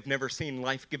because they've never seen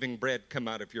life-giving bread come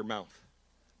out of your mouth.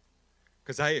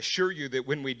 Because I assure you that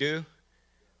when we do,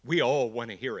 we all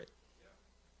want to hear it.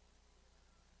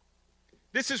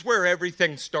 This is where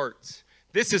everything starts.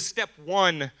 This is step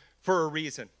one for a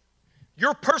reason.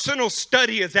 Your personal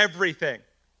study is everything.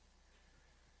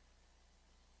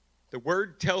 The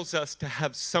Word tells us to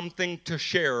have something to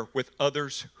share with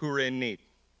others who are in need.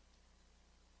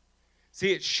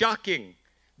 See, it's shocking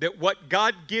that what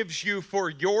God gives you for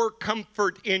your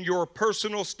comfort in your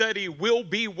personal study will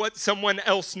be what someone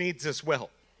else needs as well.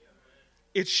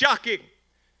 It's shocking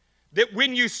that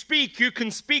when you speak, you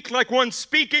can speak like one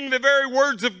speaking the very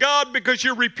words of God because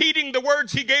you're repeating the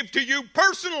words He gave to you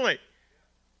personally.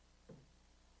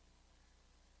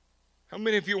 How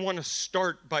many of you want to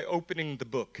start by opening the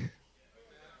book?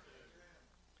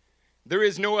 There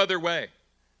is no other way.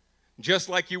 Just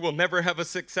like you will never have a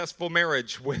successful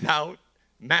marriage without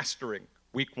mastering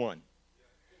week one.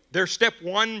 They're step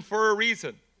one for a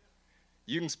reason.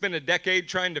 You can spend a decade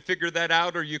trying to figure that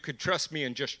out, or you could trust me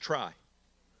and just try.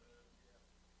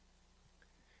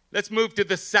 Let's move to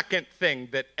the second thing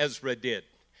that Ezra did.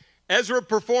 Ezra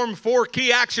performed 4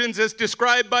 key actions as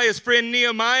described by his friend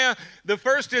Nehemiah. The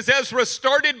first is Ezra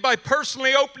started by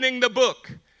personally opening the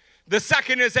book. The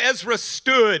second is Ezra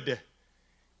stood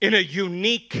in a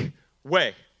unique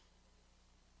way.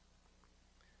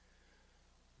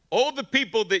 All the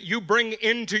people that you bring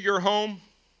into your home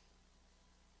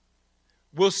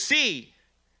will see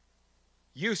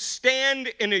you stand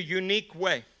in a unique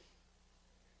way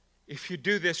if you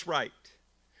do this right.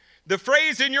 The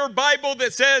phrase in your Bible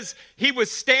that says he was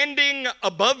standing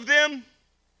above them,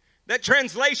 that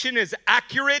translation is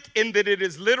accurate in that it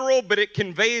is literal, but it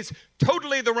conveys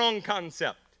totally the wrong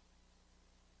concept.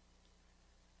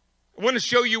 I want to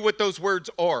show you what those words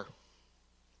are.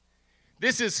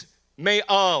 This is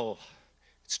Me'al.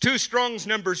 It's 2 Strong's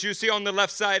numbers you see on the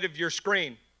left side of your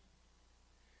screen.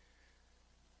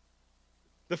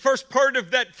 The first part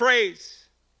of that phrase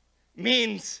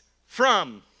means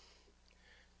from,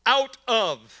 out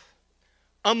of,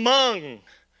 among,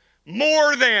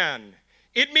 more than.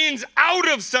 It means out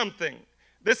of something.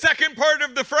 The second part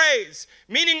of the phrase,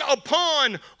 meaning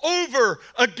upon, over,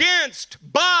 against,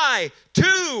 by,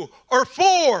 to, or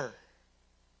for.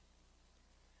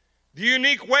 The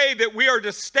unique way that we are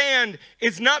to stand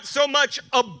is not so much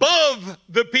above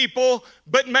the people,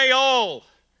 but Me'al.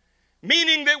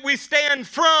 Meaning that we stand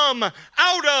from,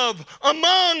 out of,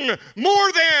 among,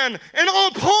 more than, and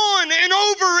upon, and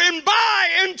over, and by,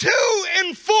 and to,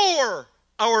 and for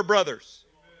our brothers.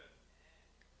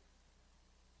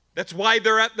 That's why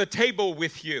they're at the table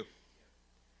with you.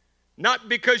 Not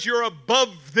because you're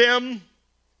above them,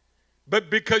 but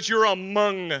because you're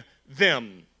among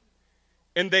them.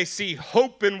 And they see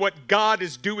hope in what God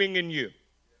is doing in you.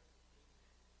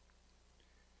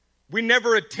 We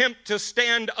never attempt to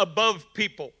stand above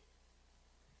people.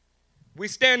 We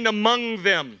stand among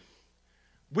them.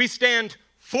 We stand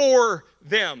for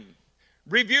them.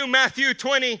 Review Matthew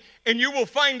 20, and you will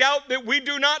find out that we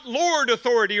do not lord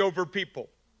authority over people.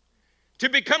 To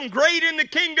become great in the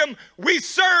kingdom, we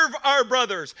serve our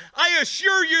brothers. I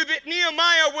assure you that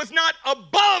Nehemiah was not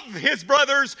above his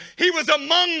brothers. He was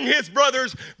among his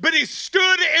brothers, but he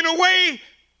stood in a way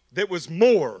that was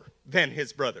more than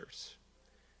his brothers,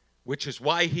 which is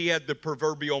why he had the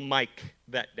proverbial mic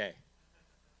that day.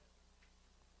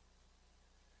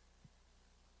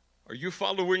 Are you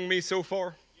following me so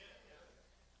far?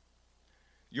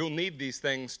 You'll need these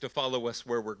things to follow us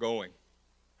where we're going.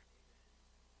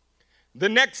 The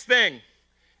next thing,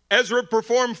 Ezra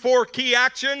performed 4 key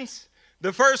actions.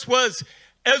 The first was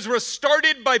Ezra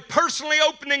started by personally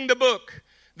opening the book.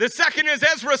 The second is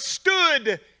Ezra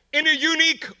stood in a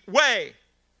unique way,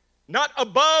 not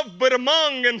above, but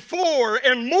among and for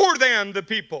and more than the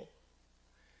people.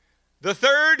 The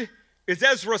third is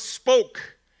Ezra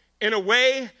spoke in a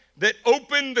way that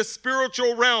opened the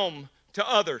spiritual realm to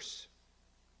others.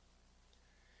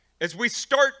 As we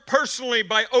start personally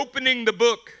by opening the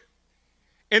book,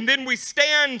 and then we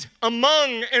stand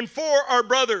among and for our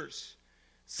brothers,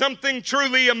 something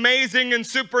truly amazing and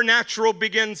supernatural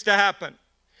begins to happen.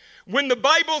 When the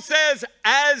Bible says,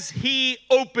 as he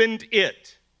opened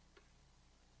it,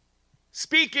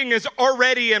 speaking is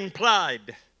already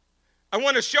implied. I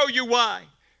want to show you why.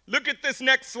 Look at this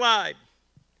next slide.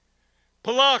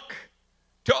 Palak,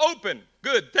 to open.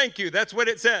 Good, thank you. That's what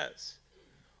it says.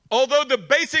 Although the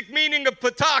basic meaning of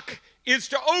patak is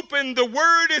to open, the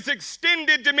word is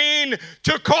extended to mean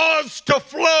to cause to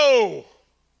flow,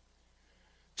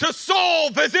 to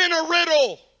solve as in a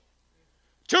riddle,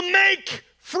 to make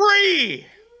free.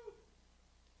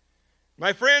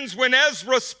 My friends, when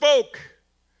Ezra spoke,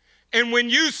 and when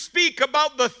you speak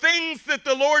about the things that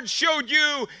the Lord showed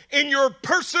you in your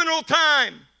personal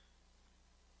time,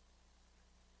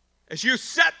 as you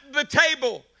set the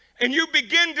table and you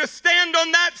begin to stand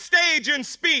on that stage and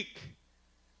speak,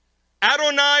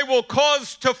 Adonai will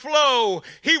cause to flow.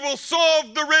 He will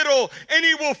solve the riddle, and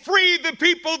he will free the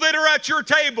people that are at your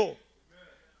table.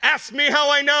 Ask me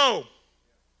how I know.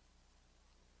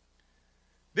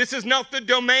 This is not the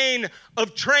domain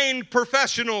of trained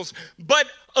professionals, but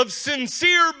of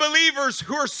sincere believers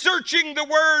who are searching the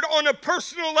word on a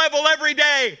personal level every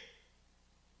day.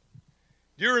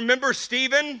 Do you remember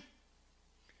Stephen?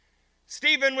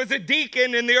 Stephen was a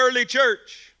deacon in the early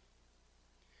church.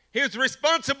 He was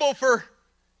responsible for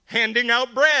handing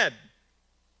out bread.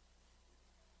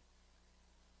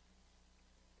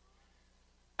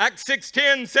 Acts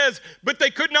 6:10 says, but they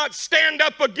could not stand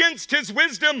up against his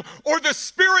wisdom or the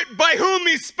spirit by whom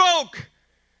he spoke.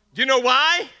 Do you know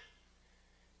why?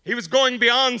 He was going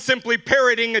beyond simply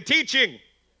parroting a teaching.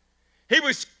 He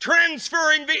was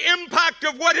transferring the impact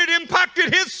of what had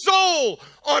impacted his soul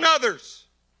on others.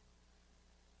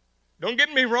 Don't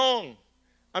get me wrong.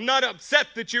 I'm not upset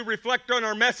that you reflect on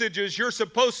our messages. You're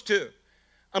supposed to.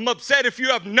 I'm upset if you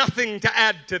have nothing to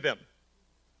add to them.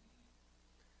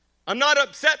 I'm not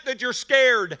upset that you're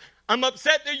scared. I'm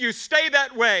upset that you stay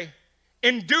that way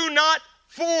and do not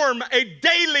form a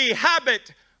daily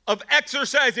habit of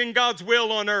exercising God's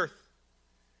will on earth.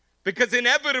 Because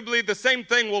inevitably the same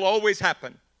thing will always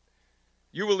happen.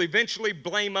 You will eventually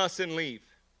blame us and leave.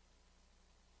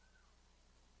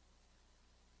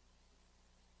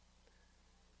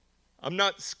 I'm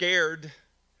not scared.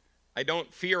 I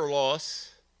don't fear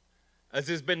loss. As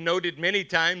has been noted many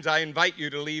times, I invite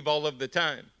you to leave all of the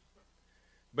time.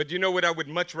 But you know what I would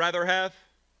much rather have?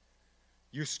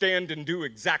 You stand and do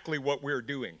exactly what we're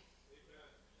doing.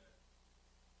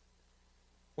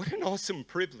 What an awesome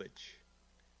privilege.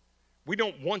 We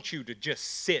don't want you to just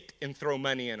sit and throw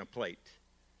money in a plate.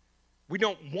 We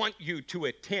don't want you to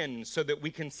attend so that we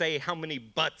can say how many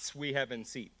butts we have in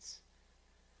seats.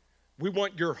 We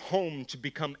want your home to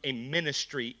become a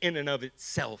ministry in and of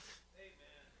itself. Amen.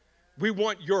 We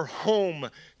want your home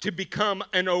to become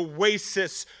an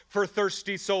oasis for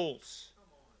thirsty souls.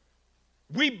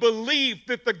 We believe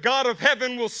that the God of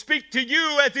heaven will speak to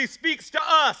you as he speaks to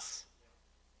us.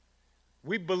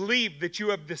 We believe that you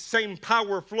have the same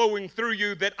power flowing through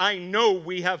you that I know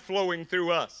we have flowing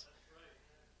through us.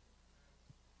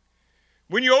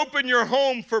 When you open your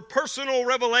home for personal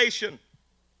revelation,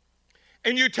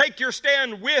 and you take your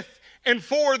stand with and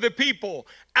for the people,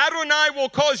 Adonai will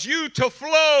cause you to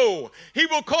flow. He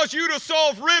will cause you to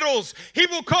solve riddles. He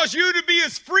will cause you to be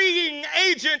his freeing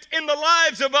agent in the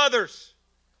lives of others.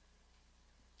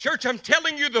 Church, I'm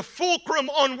telling you, the fulcrum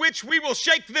on which we will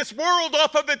shake this world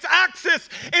off of its axis,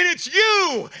 and it's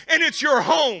you, and it's your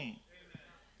home. Amen.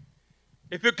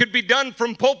 If it could be done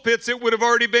from pulpits, it would have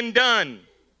already been done.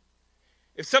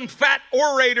 If some fat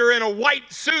orator in a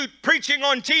white suit preaching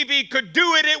on TV could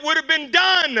do it, it would have been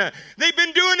done. They've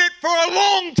been doing it for a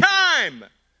long time.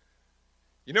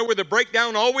 You know where the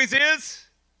breakdown always is?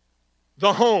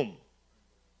 The home.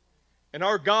 And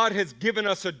our God has given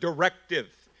us a directive,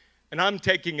 and I'm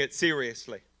taking it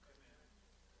seriously.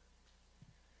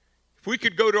 If we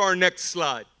could go to our next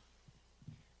slide.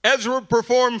 Ezra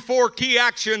performed 4 key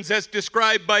actions as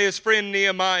described by his friend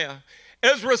Nehemiah.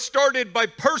 Ezra started by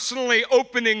personally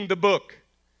opening the book.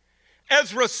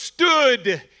 Ezra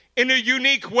stood in a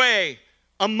unique way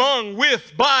among,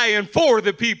 with, by, and for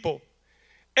the people.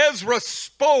 Ezra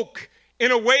spoke in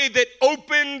a way that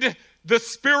opened the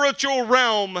spiritual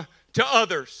realm to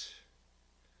others.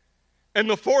 And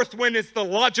the 4th one is the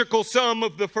logical sum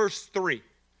of the first 3.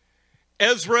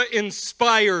 Ezra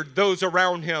inspired those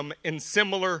around him in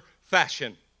similar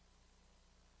fashion.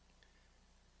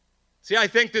 See, I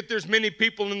think that there's many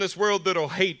people in this world that'll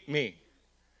hate me,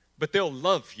 but they'll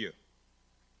love you.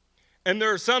 And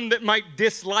there are some that might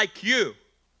dislike you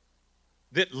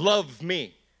that love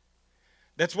me.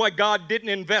 That's why God didn't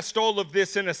invest all of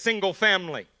this in a single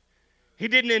family. He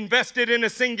didn't invest it in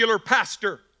a singular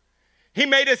pastor. He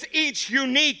made us each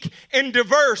unique and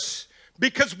diverse,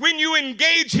 because when you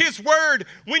engage His Word,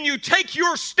 when you take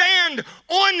your stand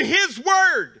on His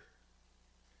Word,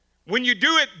 when you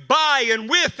do it by and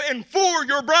with and for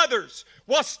your brothers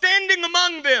while standing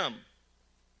among them,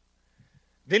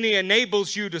 then He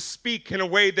enables you to speak in a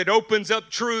way that opens up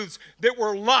truths that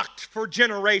were locked for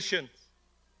generations.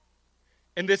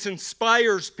 And this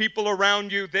inspires people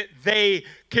around you that they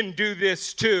can do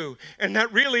this too. And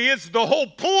that really is the whole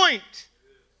point.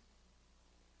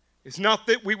 It's not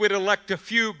that we would elect a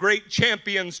few great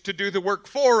champions to do the work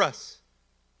for us,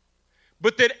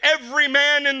 but that every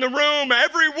man in the room,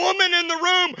 every woman in the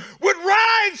room would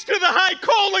rise to the high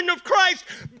calling of Christ,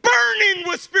 burning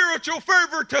with spiritual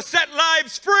fervor to set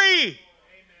lives free. Amen.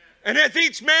 And as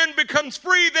each man becomes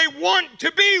free, they want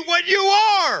to be what you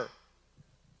are.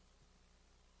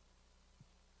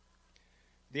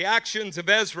 The actions of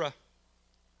Ezra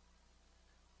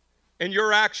and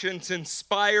your actions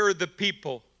inspire the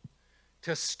people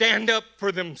to stand up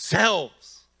for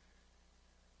themselves.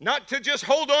 Not to just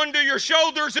hold on to your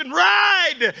shoulders and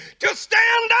ride, to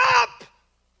stand up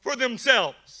for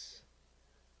themselves.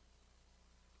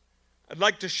 I'd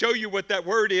like to show you what that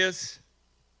word is.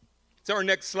 It's our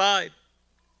next slide.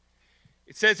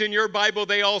 It says in your Bible,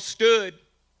 they all stood.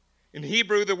 In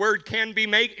Hebrew, the word can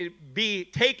be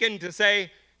taken to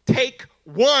say, take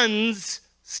one's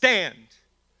stand.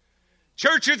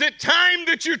 Church, is it time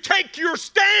that you take your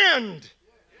stand?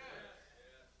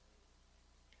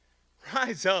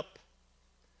 Rise up.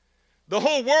 The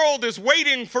whole world is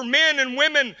waiting for men and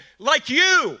women like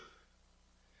you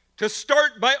to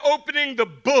start by opening the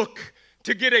book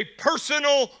to get a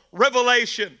personal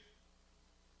revelation.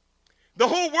 The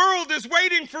whole world is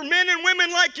waiting for men and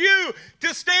women like you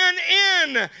to stand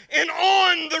in and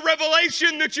on the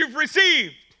revelation that you've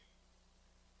received.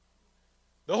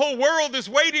 The whole world is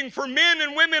waiting for men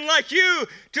and women like you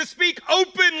to speak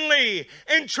openly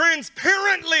and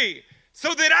transparently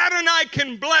so that Adonai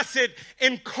can bless it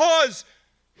and cause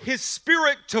His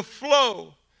Spirit to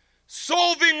flow,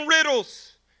 solving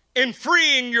riddles and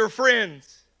freeing your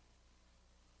friends.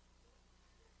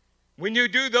 When you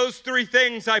do those 3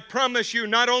 things, I promise you,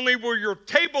 not only will your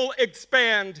table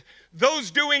expand,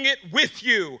 those doing it with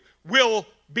you will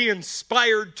be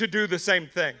inspired to do the same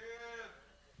thing.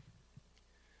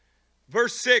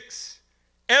 Verse 6,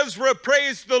 Ezra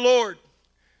praised the Lord,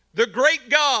 the great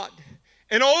God,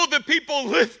 and all the people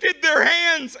lifted their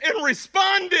hands and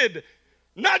responded,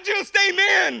 not just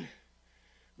amen,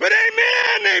 but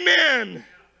amen, amen.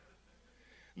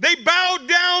 They bowed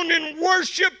down and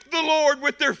worshiped the Lord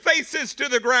with their faces to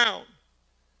the ground.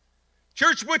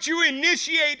 Church, what you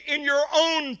initiate in your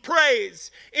own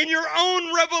praise, in your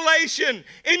own revelation,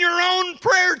 in your own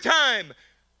prayer time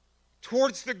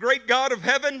towards the great God of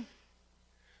heaven,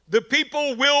 the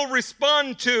people will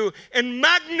respond to and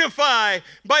magnify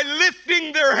by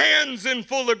lifting their hands in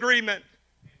full agreement,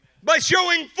 by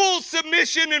showing full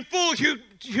submission and full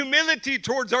humility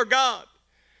towards our God.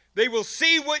 They will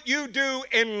see what you do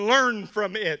and learn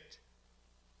from it.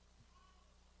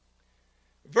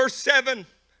 Verse 7,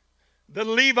 the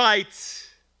Levites,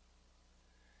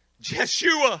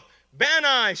 Jeshua,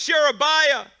 Bani,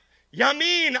 Sherebiah,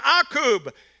 Yamin,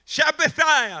 Akub,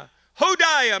 Shabbathiah,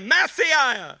 Hodiah,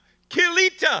 Maaseiah,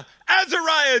 Kelita,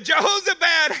 Azariah,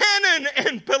 Jehozabad, Hanan,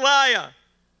 and Peliah.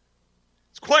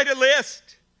 It's quite a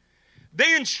list.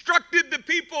 They instructed the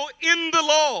people in the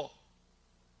law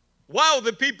while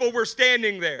the people were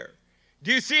standing there.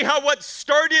 Do you see how what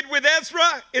started with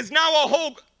Ezra is now a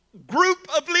whole group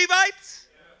of Levites?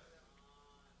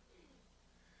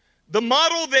 The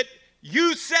model that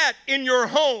you set in your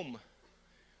home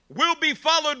will be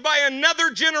followed by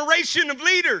another generation of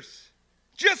leaders,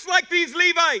 just like these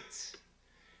Levites.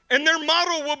 And their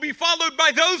model will be followed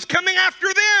by those coming after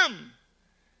them.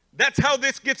 That's how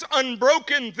this gets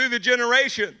unbroken through the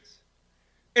generations.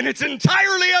 And it's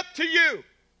entirely up to you.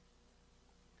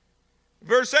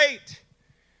 Verse 8,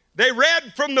 they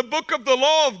read from the book of the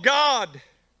law of God,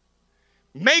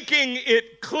 making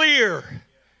it clear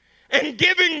and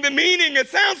giving the meaning. It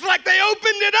sounds like they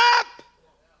opened it up.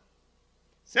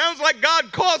 Sounds like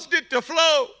God caused it to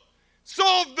flow,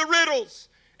 solved the riddles,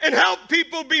 and helped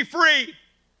people be free.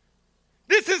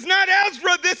 This is not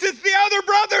Ezra, this is the other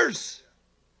brothers.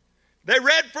 They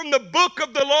read from the book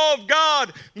of the law of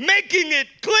God, making it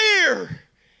clear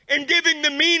and giving the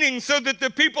meaning so that the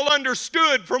people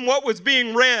understood from what was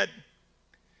being read.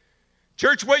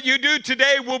 Church, what you do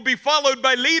today will be followed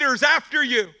by leaders after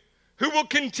you who will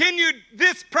continue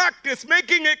this practice,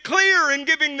 making it clear and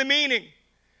giving the meaning.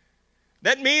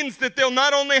 That means that they'll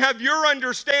not only have your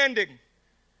understanding,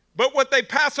 but what they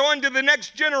pass on to the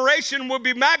next generation will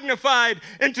be magnified,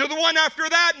 and to the one after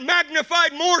that,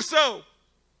 magnified more so.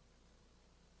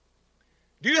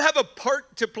 Do you have a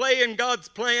part to play in God's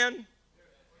plan?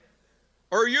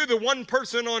 Or are you the one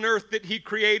person on earth that He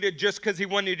created just because He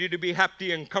wanted you to be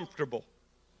happy and comfortable?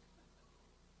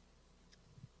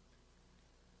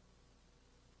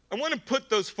 I want to put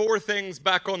those 4 things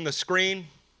back on the screen.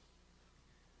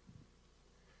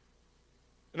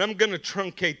 And I'm going to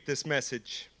truncate this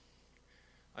message.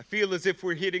 I feel as if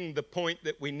we're hitting the point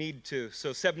that we need to.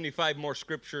 So 75 more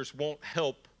scriptures won't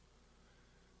help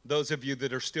those of you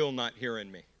that are still not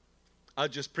hearing me. I'll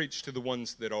just preach to the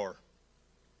ones that are.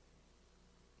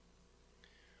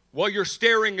 While you're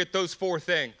staring at those 4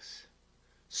 things,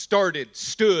 started,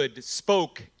 stood,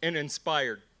 spoke, and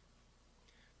inspired,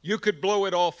 you could blow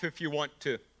it off if you want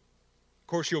to. Of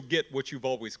course, you'll get what you've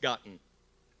always gotten.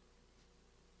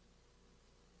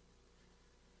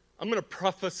 I'm going to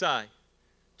prophesy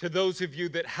to those of you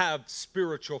that have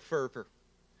spiritual fervor.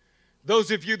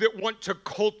 Those of you that want to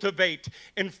cultivate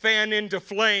and fan into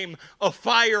flame a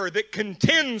fire that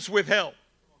contends with hell.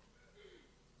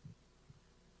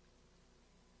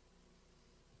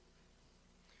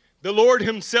 The Lord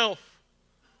Himself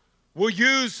will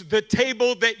use the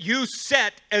table that you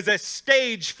set as a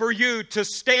stage for you to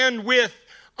stand with,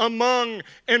 among,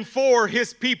 and for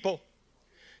His people.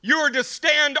 You are to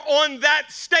stand on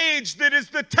that stage that is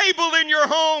the table in your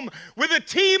home with a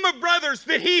team of brothers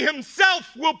that He Himself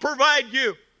will provide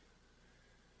you.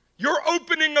 Your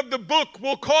opening of the book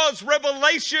will cause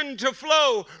revelation to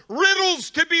flow, riddles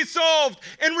to be solved,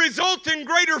 and result in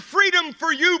greater freedom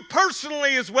for you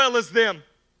personally as well as them.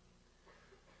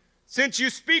 Since you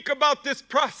speak about this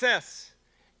process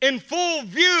in full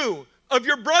view of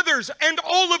your brothers and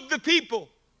all of the people,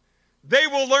 they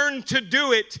will learn to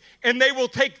do it, and they will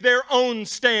take their own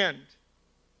stand.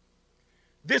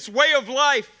 This way of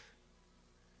life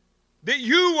that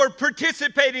you are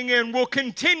participating in will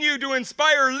continue to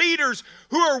inspire leaders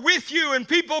who are with you and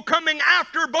people coming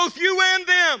after both you and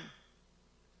them.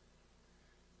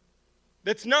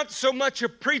 That's not so much a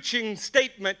preaching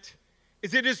statement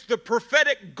as it is the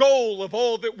prophetic goal of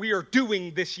all that we are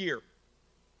doing this year.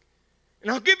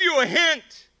 And I'll give you a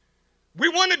hint. We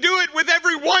want to do it with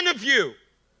every one of you.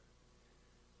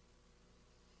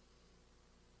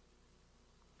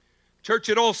 Church,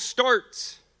 it all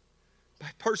starts by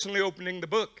personally opening the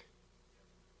book.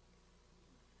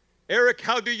 Eric,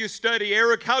 how do you study?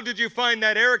 Eric, how did you find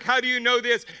that? Eric, how do you know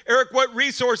this? Eric, what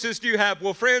resources do you have?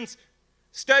 Well, friends,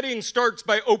 studying starts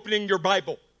by opening your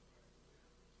Bible.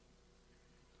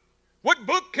 What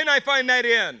book can I find that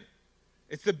in?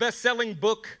 It's the best-selling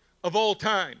book of all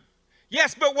time.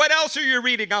 Yes, but what else are you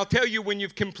reading? I'll tell you when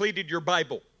you've completed your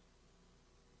Bible.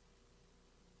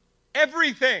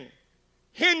 Everything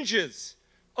hinges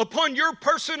upon your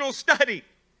personal study.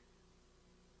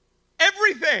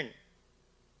 Everything.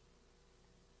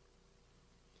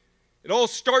 It all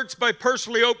starts by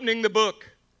personally opening the book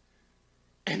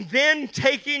and then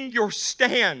taking your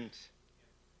stand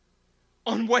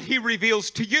on what He reveals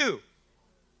to you.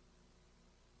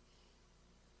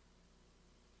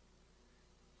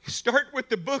 You start with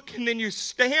the book and then you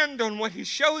stand on what He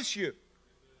shows you.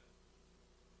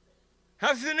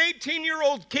 How's an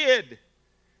 18-year-old kid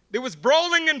that was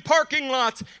brawling in parking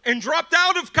lots and dropped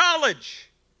out of college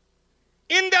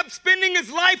end up spending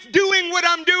his life doing what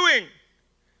I'm doing?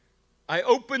 I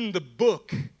opened the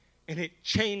book and it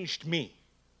changed me.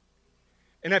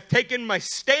 And I've taken my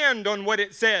stand on what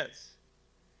it says.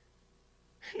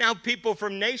 Now people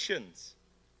from nations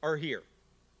are here.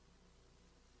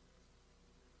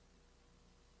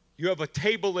 You have a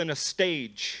table and a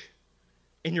stage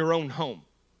in your own home.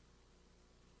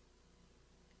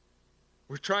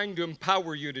 We're trying to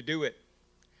empower you to do it.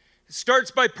 It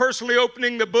starts by personally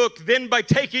opening the book, then by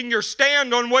taking your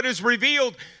stand on what is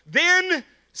revealed, then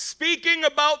speaking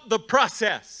about the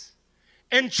process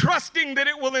and trusting that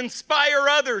it will inspire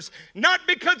others, not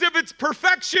because of its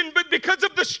perfection, but because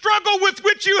of the struggle with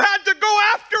which you had to go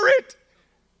after it.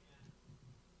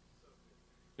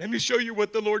 Let me show you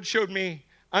what the Lord showed me.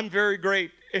 I'm very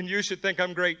great, and you should think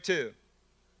I'm great too.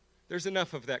 There's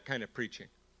enough of that kind of preaching.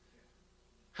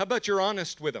 How about you're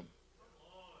honest with them?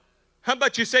 How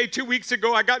about you say 2 weeks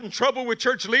ago I got in trouble with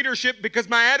church leadership because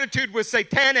my attitude was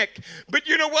satanic. But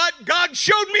you know what? God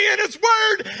showed me in His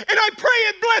Word, and I pray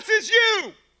it blesses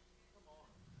you.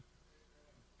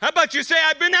 How about you say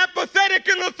I've been apathetic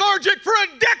and lethargic for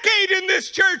a decade in this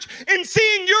church, and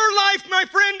seeing your life, my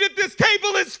friend, at this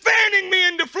table is fanning me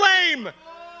into flame.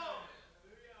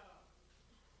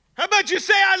 How about you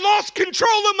say I lost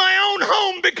control of my own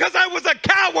home because I was a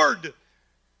coward?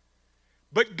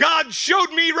 But God showed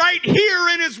me right here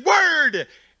in His Word,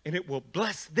 and it will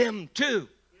bless them too.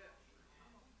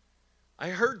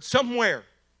 I heard somewhere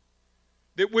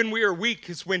that when we are weak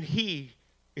is when He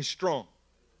is strong.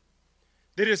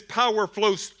 That His power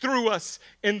flows through us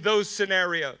in those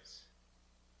scenarios.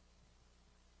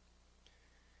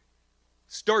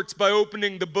 Starts by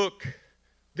opening the book.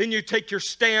 Then you take your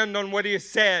stand on what He has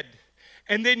said.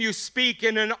 And then you speak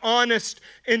in an honest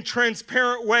and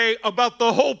transparent way about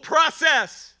the whole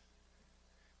process.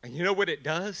 And you know what it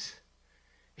does?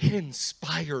 It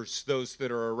inspires those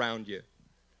that are around you.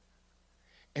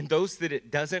 And those that it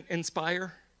doesn't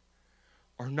inspire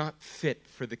are not fit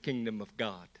for the kingdom of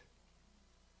God.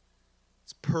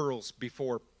 It's pearls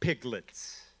before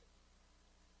piglets.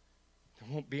 There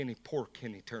won't be any pork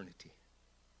in eternity.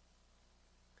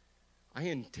 I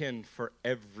intend for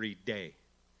every day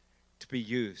to be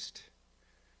used,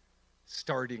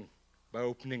 starting by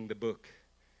opening the book,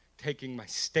 taking my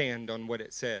stand on what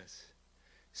it says,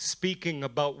 speaking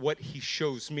about what He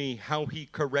shows me, how He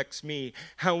corrects me,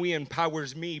 how He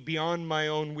empowers me beyond my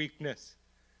own weakness.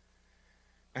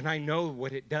 And I know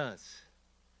what it does.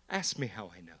 Ask me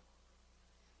how I know.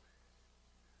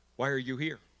 Why are you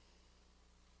here?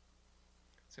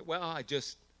 I said, well, I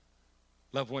just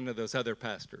love one of those other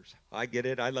pastors. I get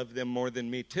it. I love them more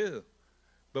than me too.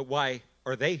 But why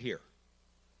are they here?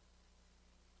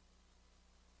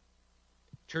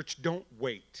 Church, don't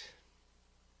wait.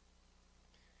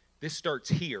 This starts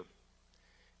here,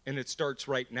 and it starts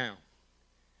right now.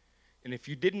 And if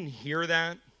you didn't hear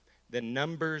that, then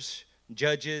Numbers,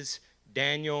 Judges,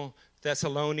 Daniel,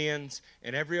 Thessalonians,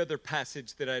 and every other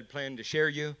passage that I'd planned to share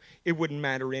you, it wouldn't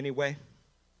matter anyway.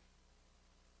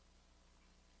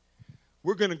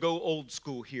 We're going to go old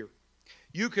school here.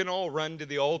 You can all run to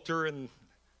the altar, and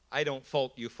I don't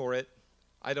fault you for it.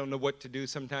 I don't know what to do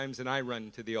sometimes, and I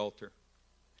run to the altar.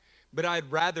 But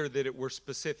I'd rather that it were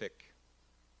specific.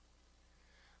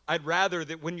 I'd rather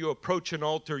that when you approach an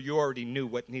altar, you already knew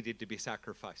what needed to be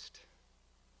sacrificed.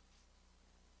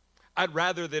 I'd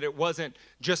rather that it wasn't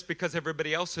just because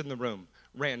everybody else in the room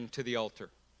ran to the altar.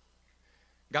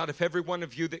 God, if every one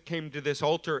of you that came to this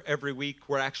altar every week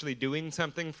were actually doing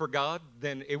something for God,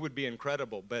 then it would be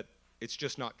incredible, but it's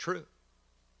just not true.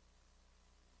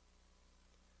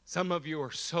 Some of you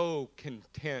are so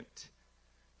content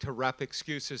to wrap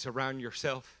excuses around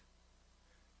yourself.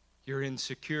 You're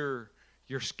insecure.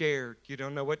 You're scared. You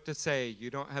don't know what to say. You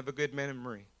don't have a good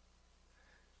memory.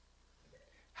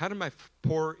 How do my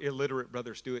poor illiterate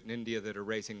brothers do it in India that are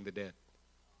raising the dead?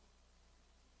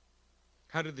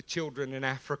 How do the children in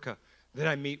Africa that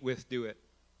I meet with do it?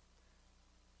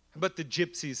 How about the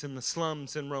gypsies in the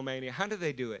slums in Romania? How do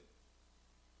they do it?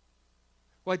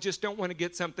 Well, I just don't want to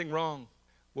get something wrong.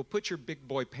 Well, put your big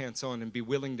boy pants on and be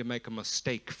willing to make a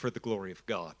mistake for the glory of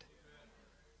God.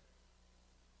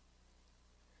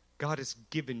 God has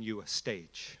given you a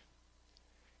stage,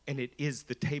 and it is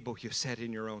the table you set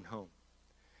in your own home.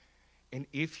 And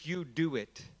if you do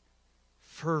it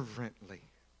fervently,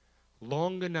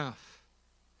 long enough,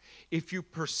 if you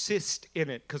persist in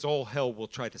it, because all hell will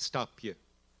try to stop you,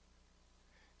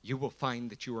 you will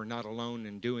find that you are not alone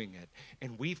in doing it.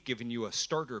 And we've given you a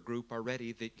starter group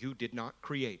already that you did not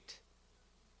create.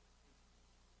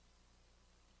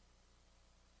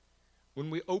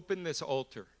 When we open this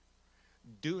altar,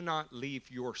 do not leave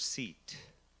your seat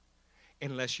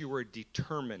unless you are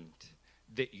determined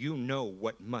that you know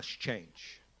what must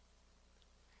change.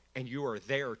 And you are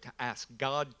there to ask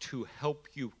God to help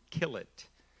you kill it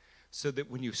so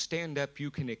that when you stand up, you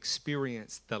can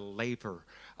experience the labor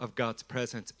of God's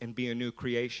presence and be a new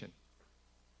creation.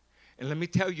 And let me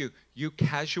tell you, you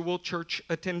casual church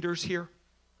attenders here,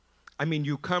 I mean,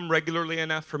 you come regularly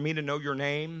enough for me to know your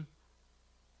name.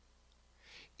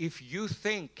 If you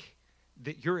think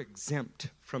that you're exempt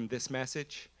from this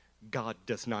message, God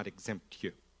does not exempt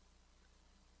you.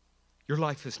 Your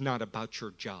life is not about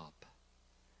your job.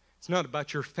 It's not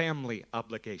about your family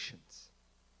obligations.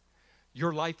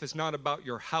 Your life is not about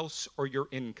your house or your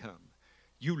income.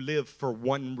 You live for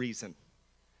one reason,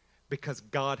 because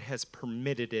God has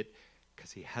permitted it,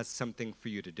 because He has something for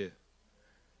you to do.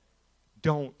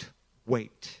 Don't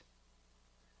wait.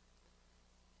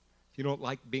 If you don't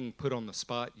like being put on the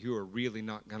spot, you are really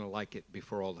not going to like it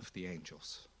before all of the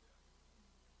angels.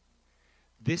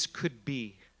 This will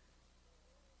be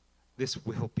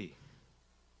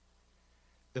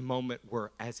the moment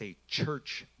where, as a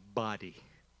church body,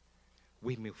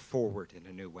 we move forward in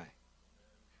a new way.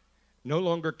 No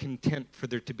longer content for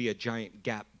there to be a giant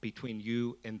gap between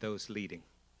you and those leading.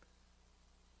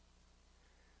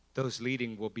 Those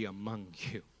leading will be among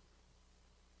you,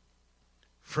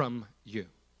 from you,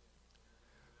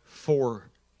 for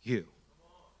you,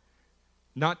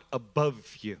 not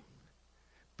above you.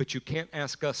 But you can't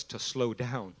ask us to slow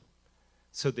down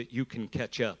so that you can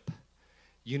catch up.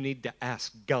 You need to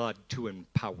ask God to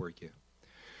empower you.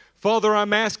 Father,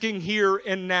 I'm asking here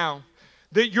and now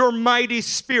that your mighty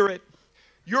Spirit,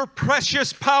 your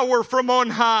precious power from on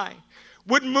high,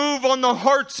 would move on the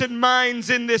hearts and minds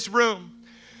in this room.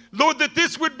 Lord, that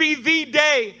this would be the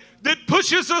day that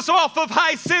pushes us off of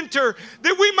high center,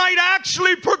 that we might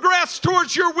actually progress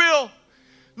towards your will.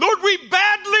 Lord, we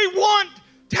badly want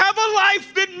to have a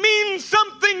life that means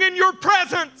something in your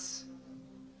presence.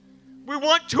 We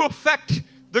want to affect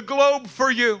the globe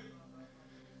for you.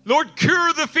 Lord,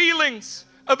 cure the feelings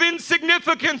of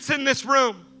insignificance in this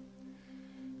room.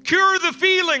 Cure the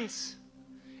feelings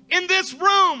in this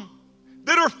room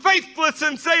that are faithless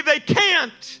and say they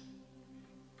can't.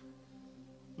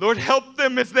 Lord, help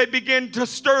them as they begin to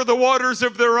stir the waters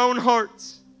of their own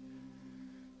hearts.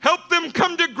 Help them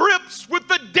come to grips with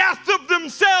the death of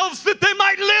themselves that they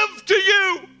might live to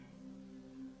you.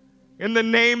 In the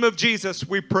name of Jesus,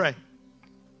 we pray.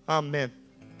 Amen.